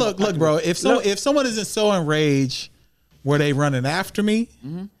hands. Look, bro. If someone isn't so enraged where they running after me,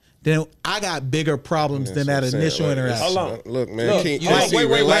 then I got bigger problems than that initial interaction. Hold on. Look, man. Wait.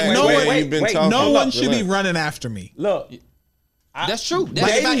 No one should be running after me. Look, that's true.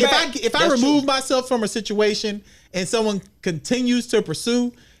 If I remove myself from a situation and someone continues to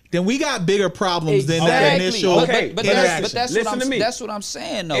pursue, then we got bigger problems than that initial interaction. But that's what I'm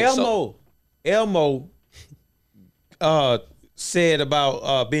saying, though. Elmo said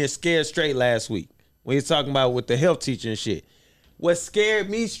about being scared straight last week when he was talking about with the health teacher and shit. What scared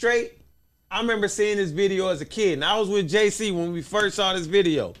me straight, I remember seeing this video as a kid, and I was with JC when we first saw this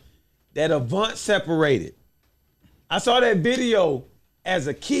video, that Avant separated. I saw that video as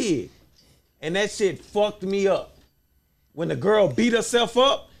a kid, and that shit fucked me up. When the girl beat herself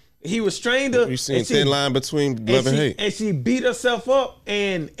up, he restrained her. You seen thin line between love and hate. And she beat herself up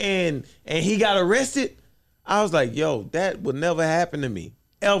and he got arrested. I was like, yo, that would never happen to me.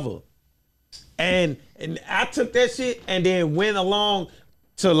 Ever. And I took that shit and then went along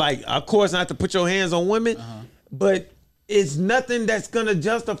to, like, of course not to put your hands on women, but it's nothing that's gonna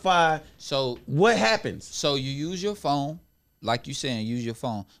justify what happens. So you use your phone, like you saying, use your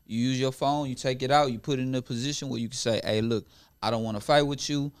phone. You use your phone, you take it out, you put it in a position where you can say, hey, look, I don't want to fight with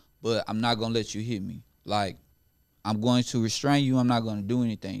you, but I'm not going to let you hit me. Like, I'm going to restrain you. I'm not going to do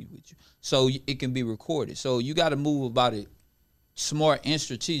anything with you. So it can be recorded. So you got to move about it smart and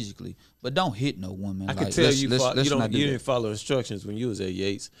strategically, but don't hit no woman. I can tell you didn't follow instructions when you was at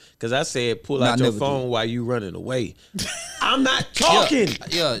Yates, because I said pull out your phone while you running away. I'm not talking.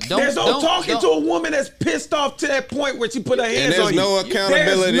 There's no talking to a woman that's pissed off to that point where she put her hands on you. And there's no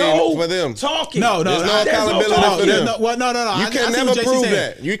accountability for them. Talking. There's no accountability for them. No. You can never prove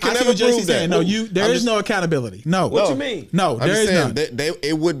that. You can never prove that. No, there is no accountability. No. What you mean? No, there is none.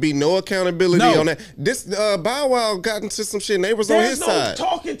 It would be no accountability on that. This Bow Wow got into some shit and they was on his side. There's no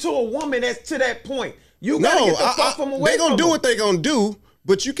talking to a woman that's to that point. You gotta get the fuck from away. They gonna do what they gonna do,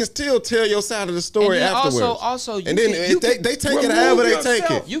 but you can still tell your side of the story afterwards. Also, and then they take it however they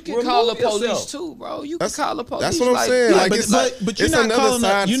take it. You can call the police too, bro. You can call the police. That's what I'm saying. But you're not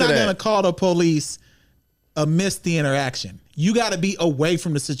gonna call the police amidst the interaction. You got to be away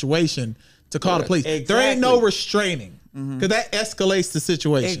from the situation to call the police. Exactly. There ain't no restraining. Because that escalates the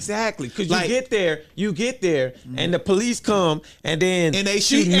situation. Exactly. Because you get there, and the police come, and then they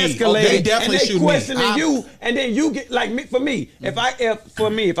shoot me. Escalate, they definitely shoot me. Questioning you, and then you get, like, for me, if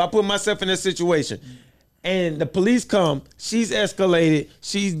I put myself in this situation, and the police come, she's escalated,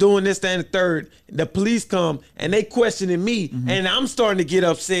 she's doing this, that, and the third. The police come and they questioning me, and I'm starting to get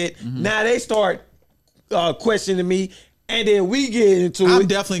upset. Now they start questioning me, and then we get into it. I'm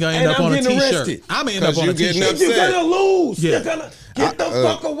definitely gonna end up on a t-shirt. I'm gonna end up on a t-shirt. You're gonna lose. Yeah. You're gonna get the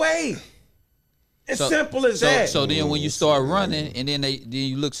fuck away. It's simple as that. So then when you start running, and then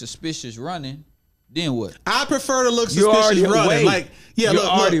you look suspicious running, then what? I prefer to look suspicious running. Away. Like, yeah, you're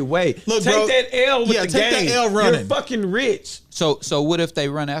already away. Look, take bro, that L with the take game. that L running. You're fucking rich. So what if they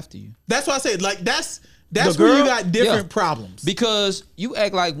run after you? That's why I said, like, that's The where you girl? got different problems. Because you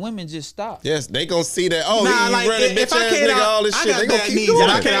act like women just stop. Yes, they gonna see that. Oh, Nah, he like, running, if bitch I ass can't nigga, all this I shit. got They gonna bad keep knees, doing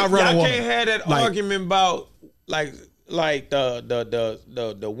and I it. can outrun a Y'all woman. can't have that Like- argument about like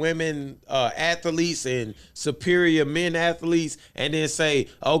the women athletes and superior men athletes, and then say,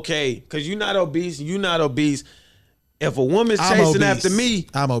 okay, because you're not obese. If a woman's I'm chasing obese. after me,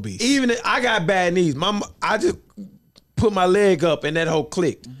 I'm obese. Even if I got bad knees, I just put my leg up and that whole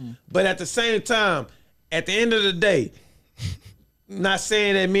clicked. But at the same time, at the end of the day, not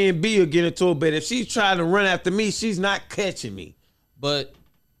saying that me and B will get into it, but if she's trying to run after me, she's not catching me. But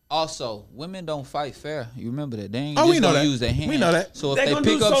also, women don't fight fair. You remember that? They ain't Oh, just we know gonna that. use their hands. We know that. So if They they gonna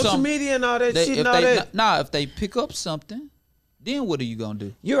do pick up social something, media and all that shit and all if they, that. nah, if they pick up something, then what are you gonna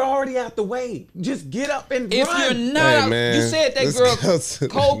do? You're already out the way. Just get up and If run. you're not, Hey, out, man, you said that let's girl go to the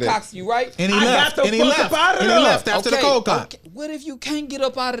cold next. cocks you, right? And he I left. got the And he fuck left. up out of And he there. left after the cold cock. Okay. What if you can't get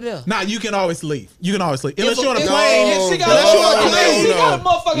up out of there? Nah, you can always leave. You can always leave. Unless If you're on a if- plane. if she got Unless you're on a a plane. she got a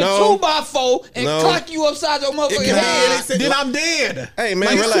motherfucking No. 2x4 and No. clock you upside your motherfucking can head. be. Then I'm dead. Hey, man,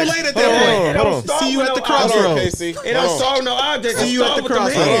 like, it's relax. too late at Hold that on, point. It don't hold on. start See you with at the no crossroads. Hold on, object. KC. It don't start no object. See It you at start the with them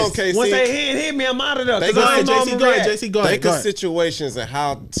crossroads. hands. Hold on, KC. Once they hit me, I'm out of there. They 'Cause go I ahead, know I'm JC, a go ahead, rat. JC, go ahead. Think Go of ahead. situations and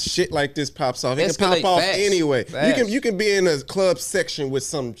how shit like this pops off. It can Escalate pop off fast. anyway. Fast. You can be in a club section with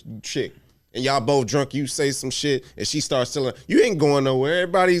some chick. And y'all both drunk, you say some shit, and she starts telling you ain't going nowhere.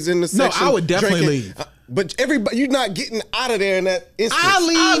 Everybody's in the No, section. I would definitely drinking. leave. But everybody, you're not getting out of there in that instant. I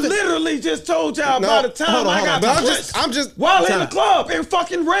leave. I literally just told y'all No, about the time hold on, I hold got on. But punched I'm just. while in Time the out. club and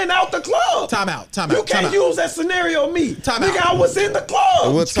fucking ran out the club. Time out. Time You out. Time can't out. use that scenario on me. Time Nigga, out. I was in the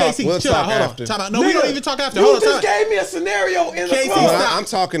club. We'll talk. Casey, We'll chill talk out. Hold after. on. Time out. No, we don't even talk after. You Hold on. just Time out. gave me a scenario in the Casey, club. stop. I'm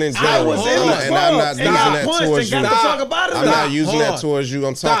talking in I general, was in the club and I'm not and using got that punched towards and you. got the fuck up out of I'm there. not using Hold that on. towards you.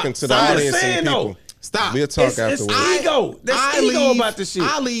 I'm talking to the Stop. I'm audience just saying, and the people. though. Stop. We'll talk It's afterwards. ego. That's ego about the shit.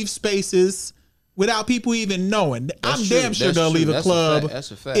 I leave spaces without people even knowing. I'm That's damn true. sure That's gonna true. leave a That's a club fact.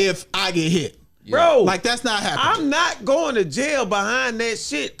 That's a fact. if I get hit. Bro, Like, that's not happening. I'm not going to jail behind that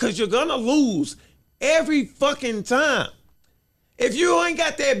shit because you're gonna lose every fucking time. If you ain't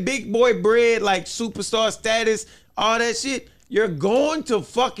got that big boy bread, like superstar status, all that shit, you're going to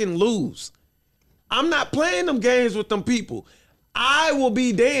fucking lose. I'm not playing them games with them people. I will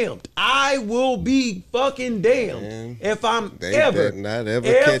be damned. I will be fucking damned Man, if I'm they ever, better not ever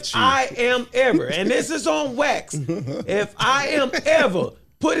if catch you. I am ever, and this is on wax, if I am ever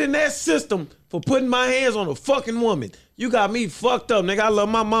put in that system for putting my hands on a fucking woman, you got me fucked up, nigga. I love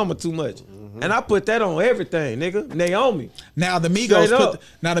my mama too much. And I put that on everything, nigga. Naomi. Now the Straight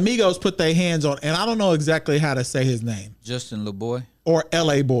Migos up. put their hands on, and I don't know exactly how to say his name Justin LeBoy. or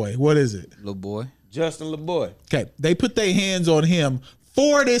LA Boy. What is it? LeBoy. Justin LeBoy. Okay, they put their hands on him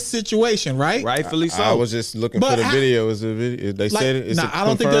for this situation, right? Rightfully so. I was just looking But for the how- video. Is the video? They Like, said it. Is nah, it I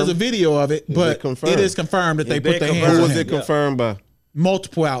don't think there's a confirmed? video of it, but confirmed? it is confirmed that they It's put been their hands confirmed. Who on was him. it confirmed by?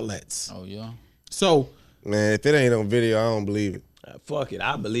 Multiple outlets. Oh yeah. So Man, if it ain't on video, I don't believe it. Fuck it.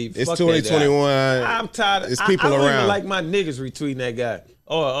 I believe It's fuck that 2021. guy. I'm tired. It's I people don't around. even like my niggas retweeting that guy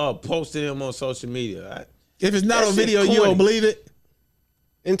or posting him on social media. if it's not That on shit video, you corny. don't believe it.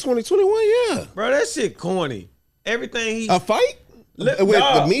 In 2021, yeah. Bro, that shit corny. Everything he A fight? Look, With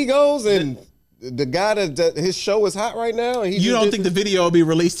dog. the Migos and the guy that his show is hot right now. And he You just don't did think the video will be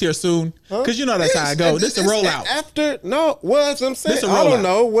released here soon? Because you know that's how it goes. This is a rollout. After, no, well, that's what I'm saying. This a I don't rollout.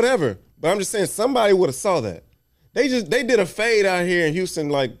 know, whatever. But I'm just saying somebody would have saw that. They did a fade out here in Houston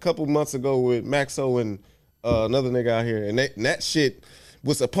like a couple months ago with Maxo and another nigga out here. And that shit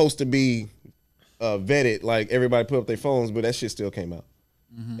was supposed to be vetted. Like everybody put up their phones, but that shit still came out.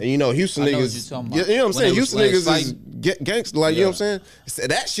 And you know, Houston I know what niggas, you're talking about. you know what I'm When saying? they was Houston last niggas is fighting. gangster, like, you know what I'm saying? So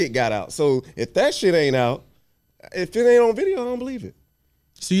that shit got out. So if that shit ain't out, if it ain't on video, I don't believe it.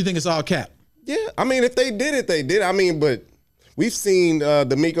 So you think it's all cap? Yeah, I mean, if they did it, they did. I mean, but we've seen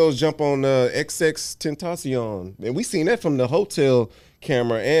the Migos jump on XX Tentacion, and we seen that from the hotel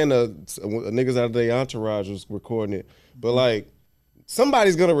camera, and niggas out of their entourage was recording it. But like,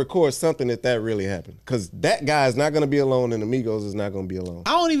 somebody's gonna record something if that really happened, because that guy is not gonna be alone, and the Migos is not gonna be alone.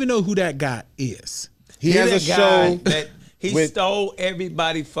 I don't even know who that guy is. He has a that guy show that he with- stole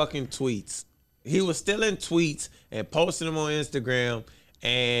everybody fucking tweets. he was stealing tweets and posting them on Instagram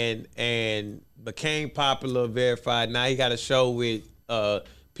and became popular, verified. Now he got a show with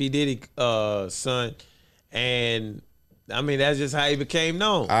P. Diddy son, and I mean that's just how he became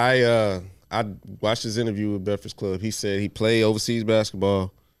known. I watched his interview with Breakfast Club. He said he played overseas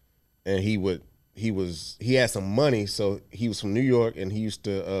basketball, and he had some money, so he was from New York, and he used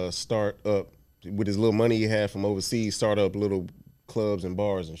to start up with his little money he had from overseas, start up little clubs and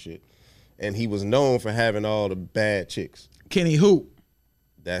bars and shit. And he was known for having all the bad chicks. Kenny Hoop.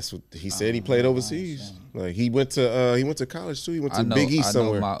 That's what he said. He played overseas. Like he went to college too. He went to Big East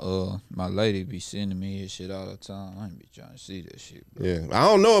somewhere. I know my lady be sending me his shit all the time. I ain't be trying to see that shit, bro. Yeah, I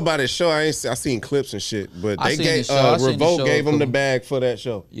don't know about his show. I seen clips and shit, but I they seen gave the show. I seen the Revolt show. gave him the Cool. bag for that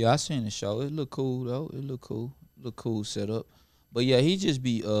show. Yeah, I seen the show. It look cool though. It look cool. Look cool setup. But yeah, he just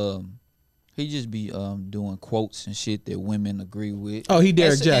be doing quotes and shit that women agree with. Oh, he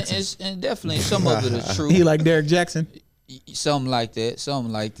Derek Jackson. And definitely some of it is true. He like Derek Jackson. Something like that.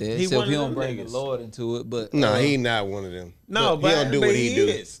 He Except one he of don't them bring the niggas. Lord into it. But No, he not one of them. No, he don't do what he do.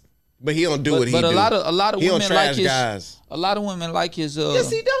 is. But he don't do what he but do. a lot of he don't women trash like his guys. a lot of women like his Yes,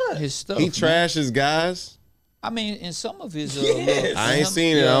 he does. his stuff. He man. trashes guys. I mean, in some of his Yes. I ain't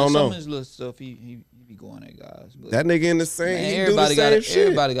seen it. I don't some know. of his little stuff, he be going at guys. But That nigga in the same. man, he do the everybody same got shit.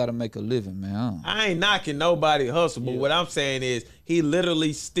 everybody got to make a living, man. I ain't knocking nobody hustle, but what I'm saying is he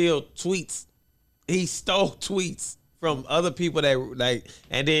literally steal tweets. He stole tweets from other people that like,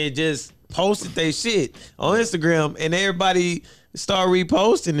 and then just posted their shit on Instagram, and everybody start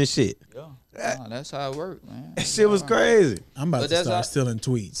reposting the shit. Yeah, nah, that's how it works, man. That shit was crazy. I'm about But to that's start how- stealing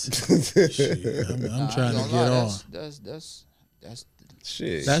tweets. Shit, I'm trying to get on. That's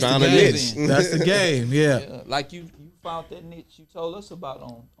Shit. That's Found the a game. niche. That's the game. Yeah. yeah, like you found that niche you told us about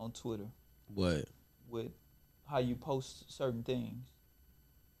on Twitter What? with how you post certain things.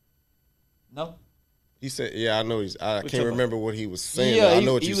 No. He said, "Yeah, I know." I talking can't remember what he was saying. Yeah, but I he-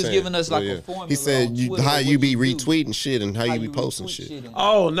 know what he you're was saying. giving us like But a yeah. formula He said, on "You Twitter how of you what be you do. retweeting shit and how you be retweet posting shit." and-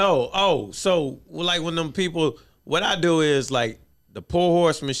 Oh no! Oh, so like when them people, what I do is like the Poor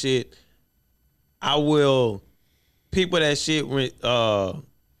Horseman shit. I will people that shit went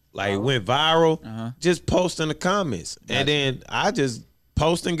went viral. Just post in the comments, and then I just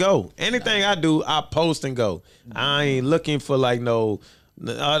post and go. Anything I do, I post and go. I ain't looking for like all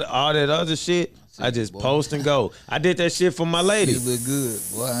that other shit. I just post and go. I did that shit for my lady. You look good.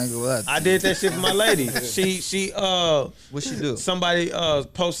 Boy, I ain't gonna lie. I did that shit for my lady. She What she do? somebody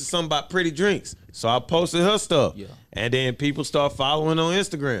posted something about pretty drinks. So I posted her stuff. Yeah. And then people start following on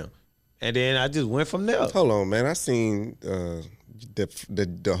Instagram. And then I just went from there. Hold on, man. I seen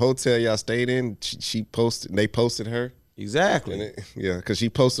the hotel y'all stayed in. She posted. They posted her. Exactly. Yeah, because she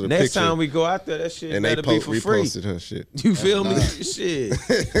posted a Next picture. time we go out there, that shit and they better be for free. reposted her shit. You feel me? Shit.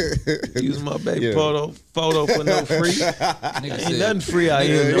 Use my baby Yeah. photo for no free. Nigga Ain't nothing free out nigga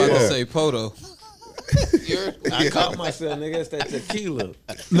here. about no to more. say poto. I caught myself, nigga. It's that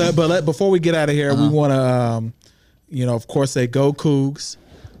tequila. Before we get out of here, we want to, of course, say go Cougs.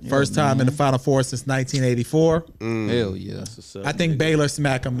 First time in the Final Four since 1984. Hell yeah. I think Baylor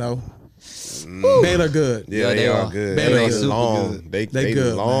smack them though. Baylor good. Yeah, Yeah, they they are are. good. Baylor They super long. good. They They good,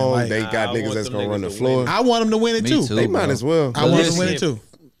 man. long. Like, they got I niggas want that's them gonna niggas run the to floor. win. I want them to win it Me too. too. They might bro. as well. I want them to Listen. win it too.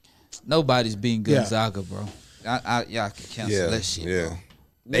 Nobody's beating Yeah. Gonzaga, bro. Y'all can cancel Yeah, that shit, yeah. bro.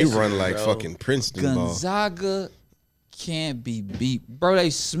 They run like bro. fucking Princeton ball. Gonzaga can't be beat. Bro,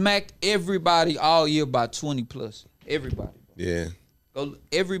 they smacked everybody all year by 20 plus. Everybody. Yeah,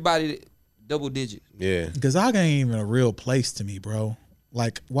 Everybody double digit. yeah. Gonzaga ain't even a real place to me, bro.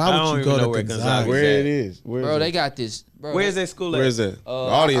 Like, why I don't would you even go know to where Gonzaga? Gonzaga Where is it is? Where Bro, is they it? got this. Bro, Where's that school at? Where is that? The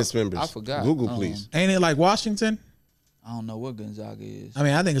audience members. I forgot. Google, please. Ain't it like Washington? I don't know what Gonzaga is. I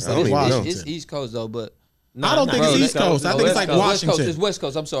mean, I think it's I like don't even know. Washington. It's East Coast though, but I don't think Bro, it's that- East Coast. I no, think it's West like Coast. West Coast. Washington. It's West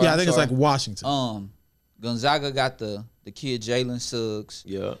Coast. I'm sorry. Yeah, I I'm think it's sorry. like Washington. Gonzaga got the kid Jalen Suggs,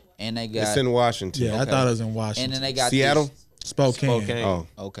 Yeah. and they It's got in Washington. Yeah, I thought it was in Washington. and then they got Seattle? this- Spokane. Spokane. Oh,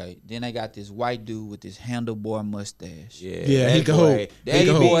 okay, then they got this white dude with this handlebar mustache. Yeah, Yeah, he that can boy- hoop. That He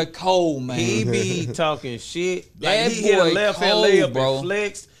can boy hoop. cold, man. He be talking shit. Like That he hit a boy left hand cold, layup bro. and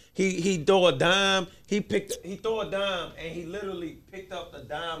flexed. He throw a dime. He throw a dime and he literally picked up the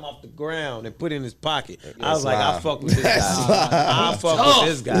dime off the ground and put it in his pocket. I was like, I live. fuck with this guy. I fuck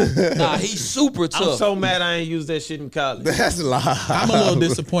with this guy. Nah, he's super tough. I'm so mad I ain't used that shit in college. that's live. I'm a little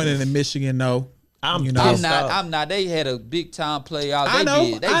disappointed in Michigan, though. I'm You know. pissed I'm off. not. They had a big time play out. I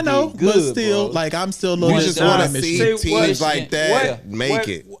know, They I know, did good, but still, bro. like, I'm still a little You just disappointed want in to see Michigan. See, teams what- like that what- make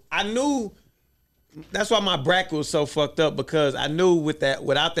it. I knew. That's why my bracket was so fucked up because I knew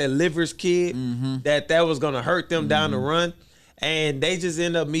without that Livers kid that was gonna hurt them down the run. and they just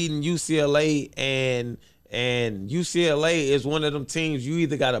end up meeting UCLA, and UCLA is one of them teams you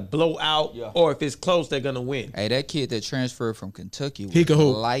either got to blow out or if it's close, they're gonna win. Hey, that kid that transferred from Kentucky, He can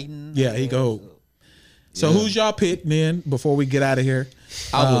hoop. lighting. Yeah, he can hoop. So who's y'all pick then before we get out of here?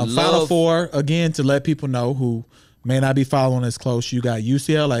 I would Final love- four, again, to let people know who may not be following us close. You got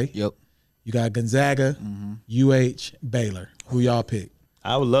UCLA. Yep. You got Gonzaga, UH, Baylor. Who y'all pick?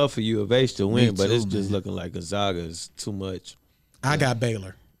 I would love for U of H to win, but too, it's just man. looking like Gonzaga is too much. I got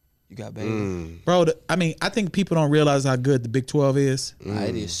Baylor. You got Baylor. Bro, I think people don't realize how good the Big 12 is.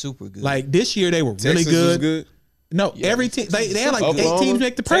 It is super good. Like this year they were really Texas was good. No, every team they had like Oklahoma? 8 teams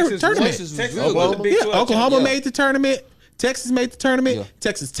make the tournament. Texas was real was good. the Big Yeah, 12 Oklahoma yeah. made the tournament. Texas made the tournament. Yeah.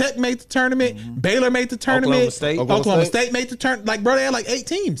 Texas Tech made the tournament. Baylor made the tournament. Oklahoma State. State made the tournament. Like, bro, they had like 8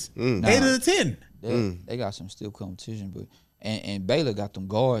 teams. 8 of the 10. They got some still competition, but and Baylor got them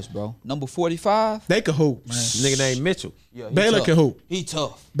guards, bro. Number 45. They could hoop, man. Nigga named Mitchell. Yeah, he Baylor tough. can hoop. He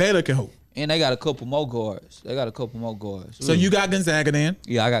tough. Baylor can hoop. And they got a couple more guards. So you got Gonzaga then.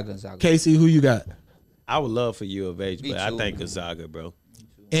 Yeah, I got Gonzaga. Casey, who you got? I would love for U of H, Me but I too, think man. Gonzaga, bro.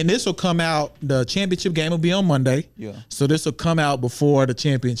 And this will come out, the championship game will be on Monday. Yeah. So this will come out before the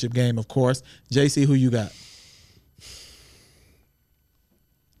championship game, of course. JC, who you got?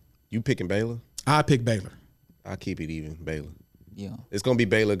 You picking Baylor? I pick Baylor. I'll keep it even. Baylor. Yeah. It's gonna be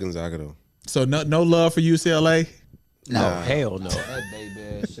Baylor Gonzaga though. So no love for UCLA? No, hell no. That baby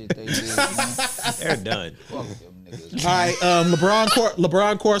ass shit they did, man. They're done. Fuck them niggas. All right,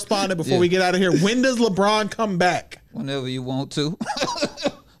 LeBron correspondent, before we get out of here, when does LeBron come back? Whenever you want to.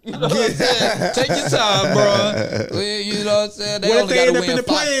 You know what I'm saying? Take your time, bro. Well, you know what I'm saying? They What if only they got end to up in win the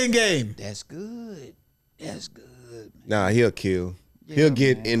 5. playing game? That's good. That's good. Nah, he'll kill. He'll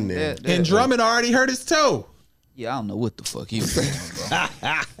get in there. And Drummond already hurt his toe. Yeah, I don't know what the fuck he was doing, bro.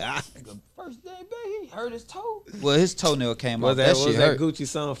 Nigga, first day back, he hurt his toe. Well, his toenail came off. That shit hurt. Gucci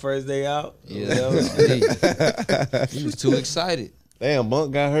song first day out? Yeah, he was too excited. Damn,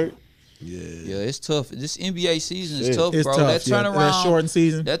 Monk got hurt. Yeah, it's tough. This NBA season is Shit. tough, It's bro. tough. That yeah. turnaround, That shortened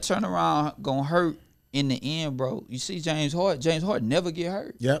season. that turnaround gonna hurt in the end, bro. You see James Harden. James Harden never get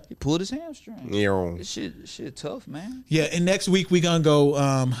hurt. Yep. He pulled his hamstring. Yeah. This shit tough, man. Yeah, and next week we gonna go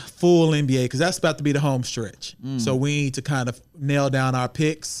full NBA because that's about to be the home stretch. So we need to kind of nail down our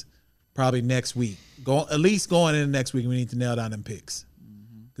picks probably next week. At least going into next week, we need to nail down them picks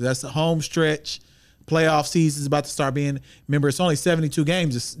because that's the home stretch. Playoff season is about to start being. Remember, it's only 72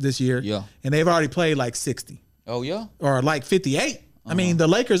 games this year. Yeah. And they've already played like 60 Oh yeah, or like 58. I mean, the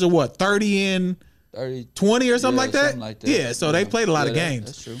Lakers are what 30 and 30. 20 or something Yeah, like that. something like that. Yeah, so they Yeah. played a lot of Yeah, games.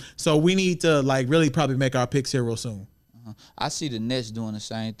 that's true. So we need to like really probably make our picks here real soon. I see the Nets doing the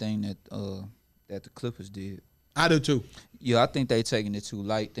same thing that the Clippers did. I do too. Yeah, I think they taking it too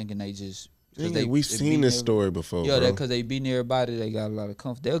light, thinking they just. 'cause We've they seen beating this every- story before. Yeah, bro. because they beating everybody. They got a lot of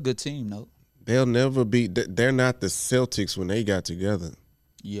comfort. They're a good team, though. They'll never be. They're not the Celtics when they got together.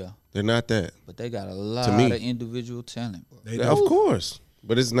 Yeah, They're not that. but they got a lot me. of individual talent, bro. They Yeah, do. of course.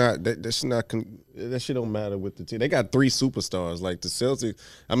 But it's not that shit not that shit don't matter with the team. They got 3 superstars like the Celtics.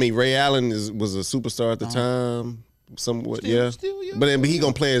 I mean, Ray Allen was a superstar at the time. Somewhat, yeah. still, yeah. But then he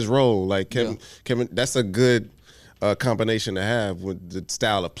gonna play his role. Like Kevin, that's a good combination to have with the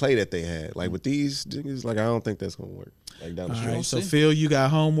style of play that they had. Like with these niggas, like I don't think that's gonna work. Like down the All street. right, so Phil, you got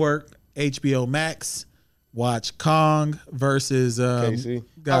homework. HBO Max. Watch Kong versus KC.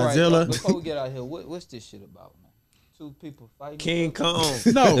 Godzilla. All right, before we get out here, what's this shit about, man? 2 people fighting. King Kong.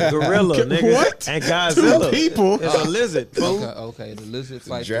 No. Gorilla, nigga. What? And Godzilla. 2 people. It's a lizard. fool. Okay. The lizard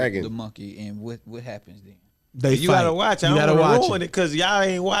fight dragon. the monkey, and what happens then? They You fight. gotta watch. I You don't gotta want to watch ruin it. it because y'all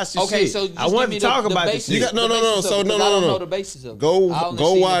ain't watched the Okay, shit. so just I wanted give me to talk the about this basis. shit. You got- no, The no, basis so of it, no, 'cause no, I don't no. know the basis of it. I Go only go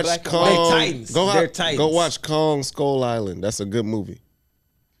see the watch black and Kong. white. They're Titans. Go, They're Titans. go watch Kong Skull Island. That's a good movie.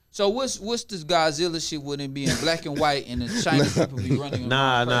 So what's this Godzilla shit when it be in black and white and the Chinese people be running?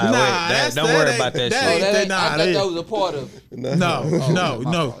 Nah, around nah, crazy? wait. that's- Don't that worry ain't- about that that Oh, shit. ain't- that ain't, nah, I thought they- that was a part of it. No,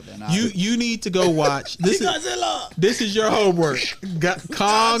 my no. fault then. I- You need to go watch. This is your homework.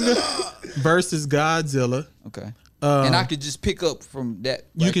 Kong versus Godzilla. Okay. And I could just pick up from that.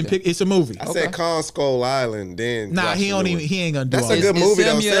 You right can there. pick. It's a movie. I said Kong Skull Island. Then Nah, watch he the don't new even. one. He ain't gonna do That's all a that. good It's movie though.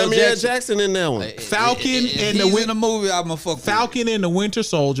 Samuel Samuel Jackson. Jackson in that one. Falcon and If the he's in the movie, I'm gonna fuck with. Falcon and the Winter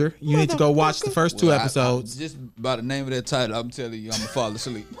Soldier. You need to go watch the first 2 episodes. Just by the name of that title, I'm telling you, I'm gonna fall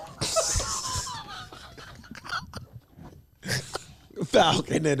asleep.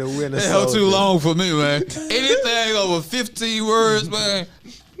 Falcon and the Winter Hell Soldier. too long for me, man. Anything over 15 words, man.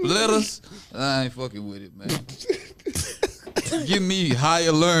 Letters, I ain't fucking with it, man. Give me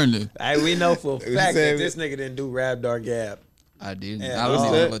higher learning. Hey, we know for a fact said- that this nigga didn't do Rabdar Gap. I didn't. Yeah, I don't what's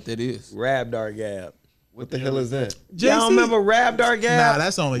even know that? what that is. Rabdar Gap. What the hell is that? Y'all don't remember Rab Dar Gab? Nah,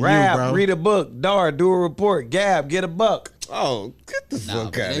 that's only you, Rab, bro. read a book. Dar, do a report. Gab, get a buck. Oh, get the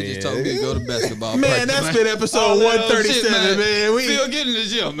fuck out of They here. just told me to go to basketball Man, practice, that's been episode 137, man. We Still getting the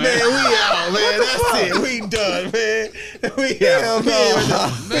gym, man. Man, we out, man. That's it. We done, man. We out.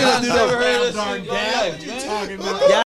 Man, I never heard of this shit in my life, man. What you talking about?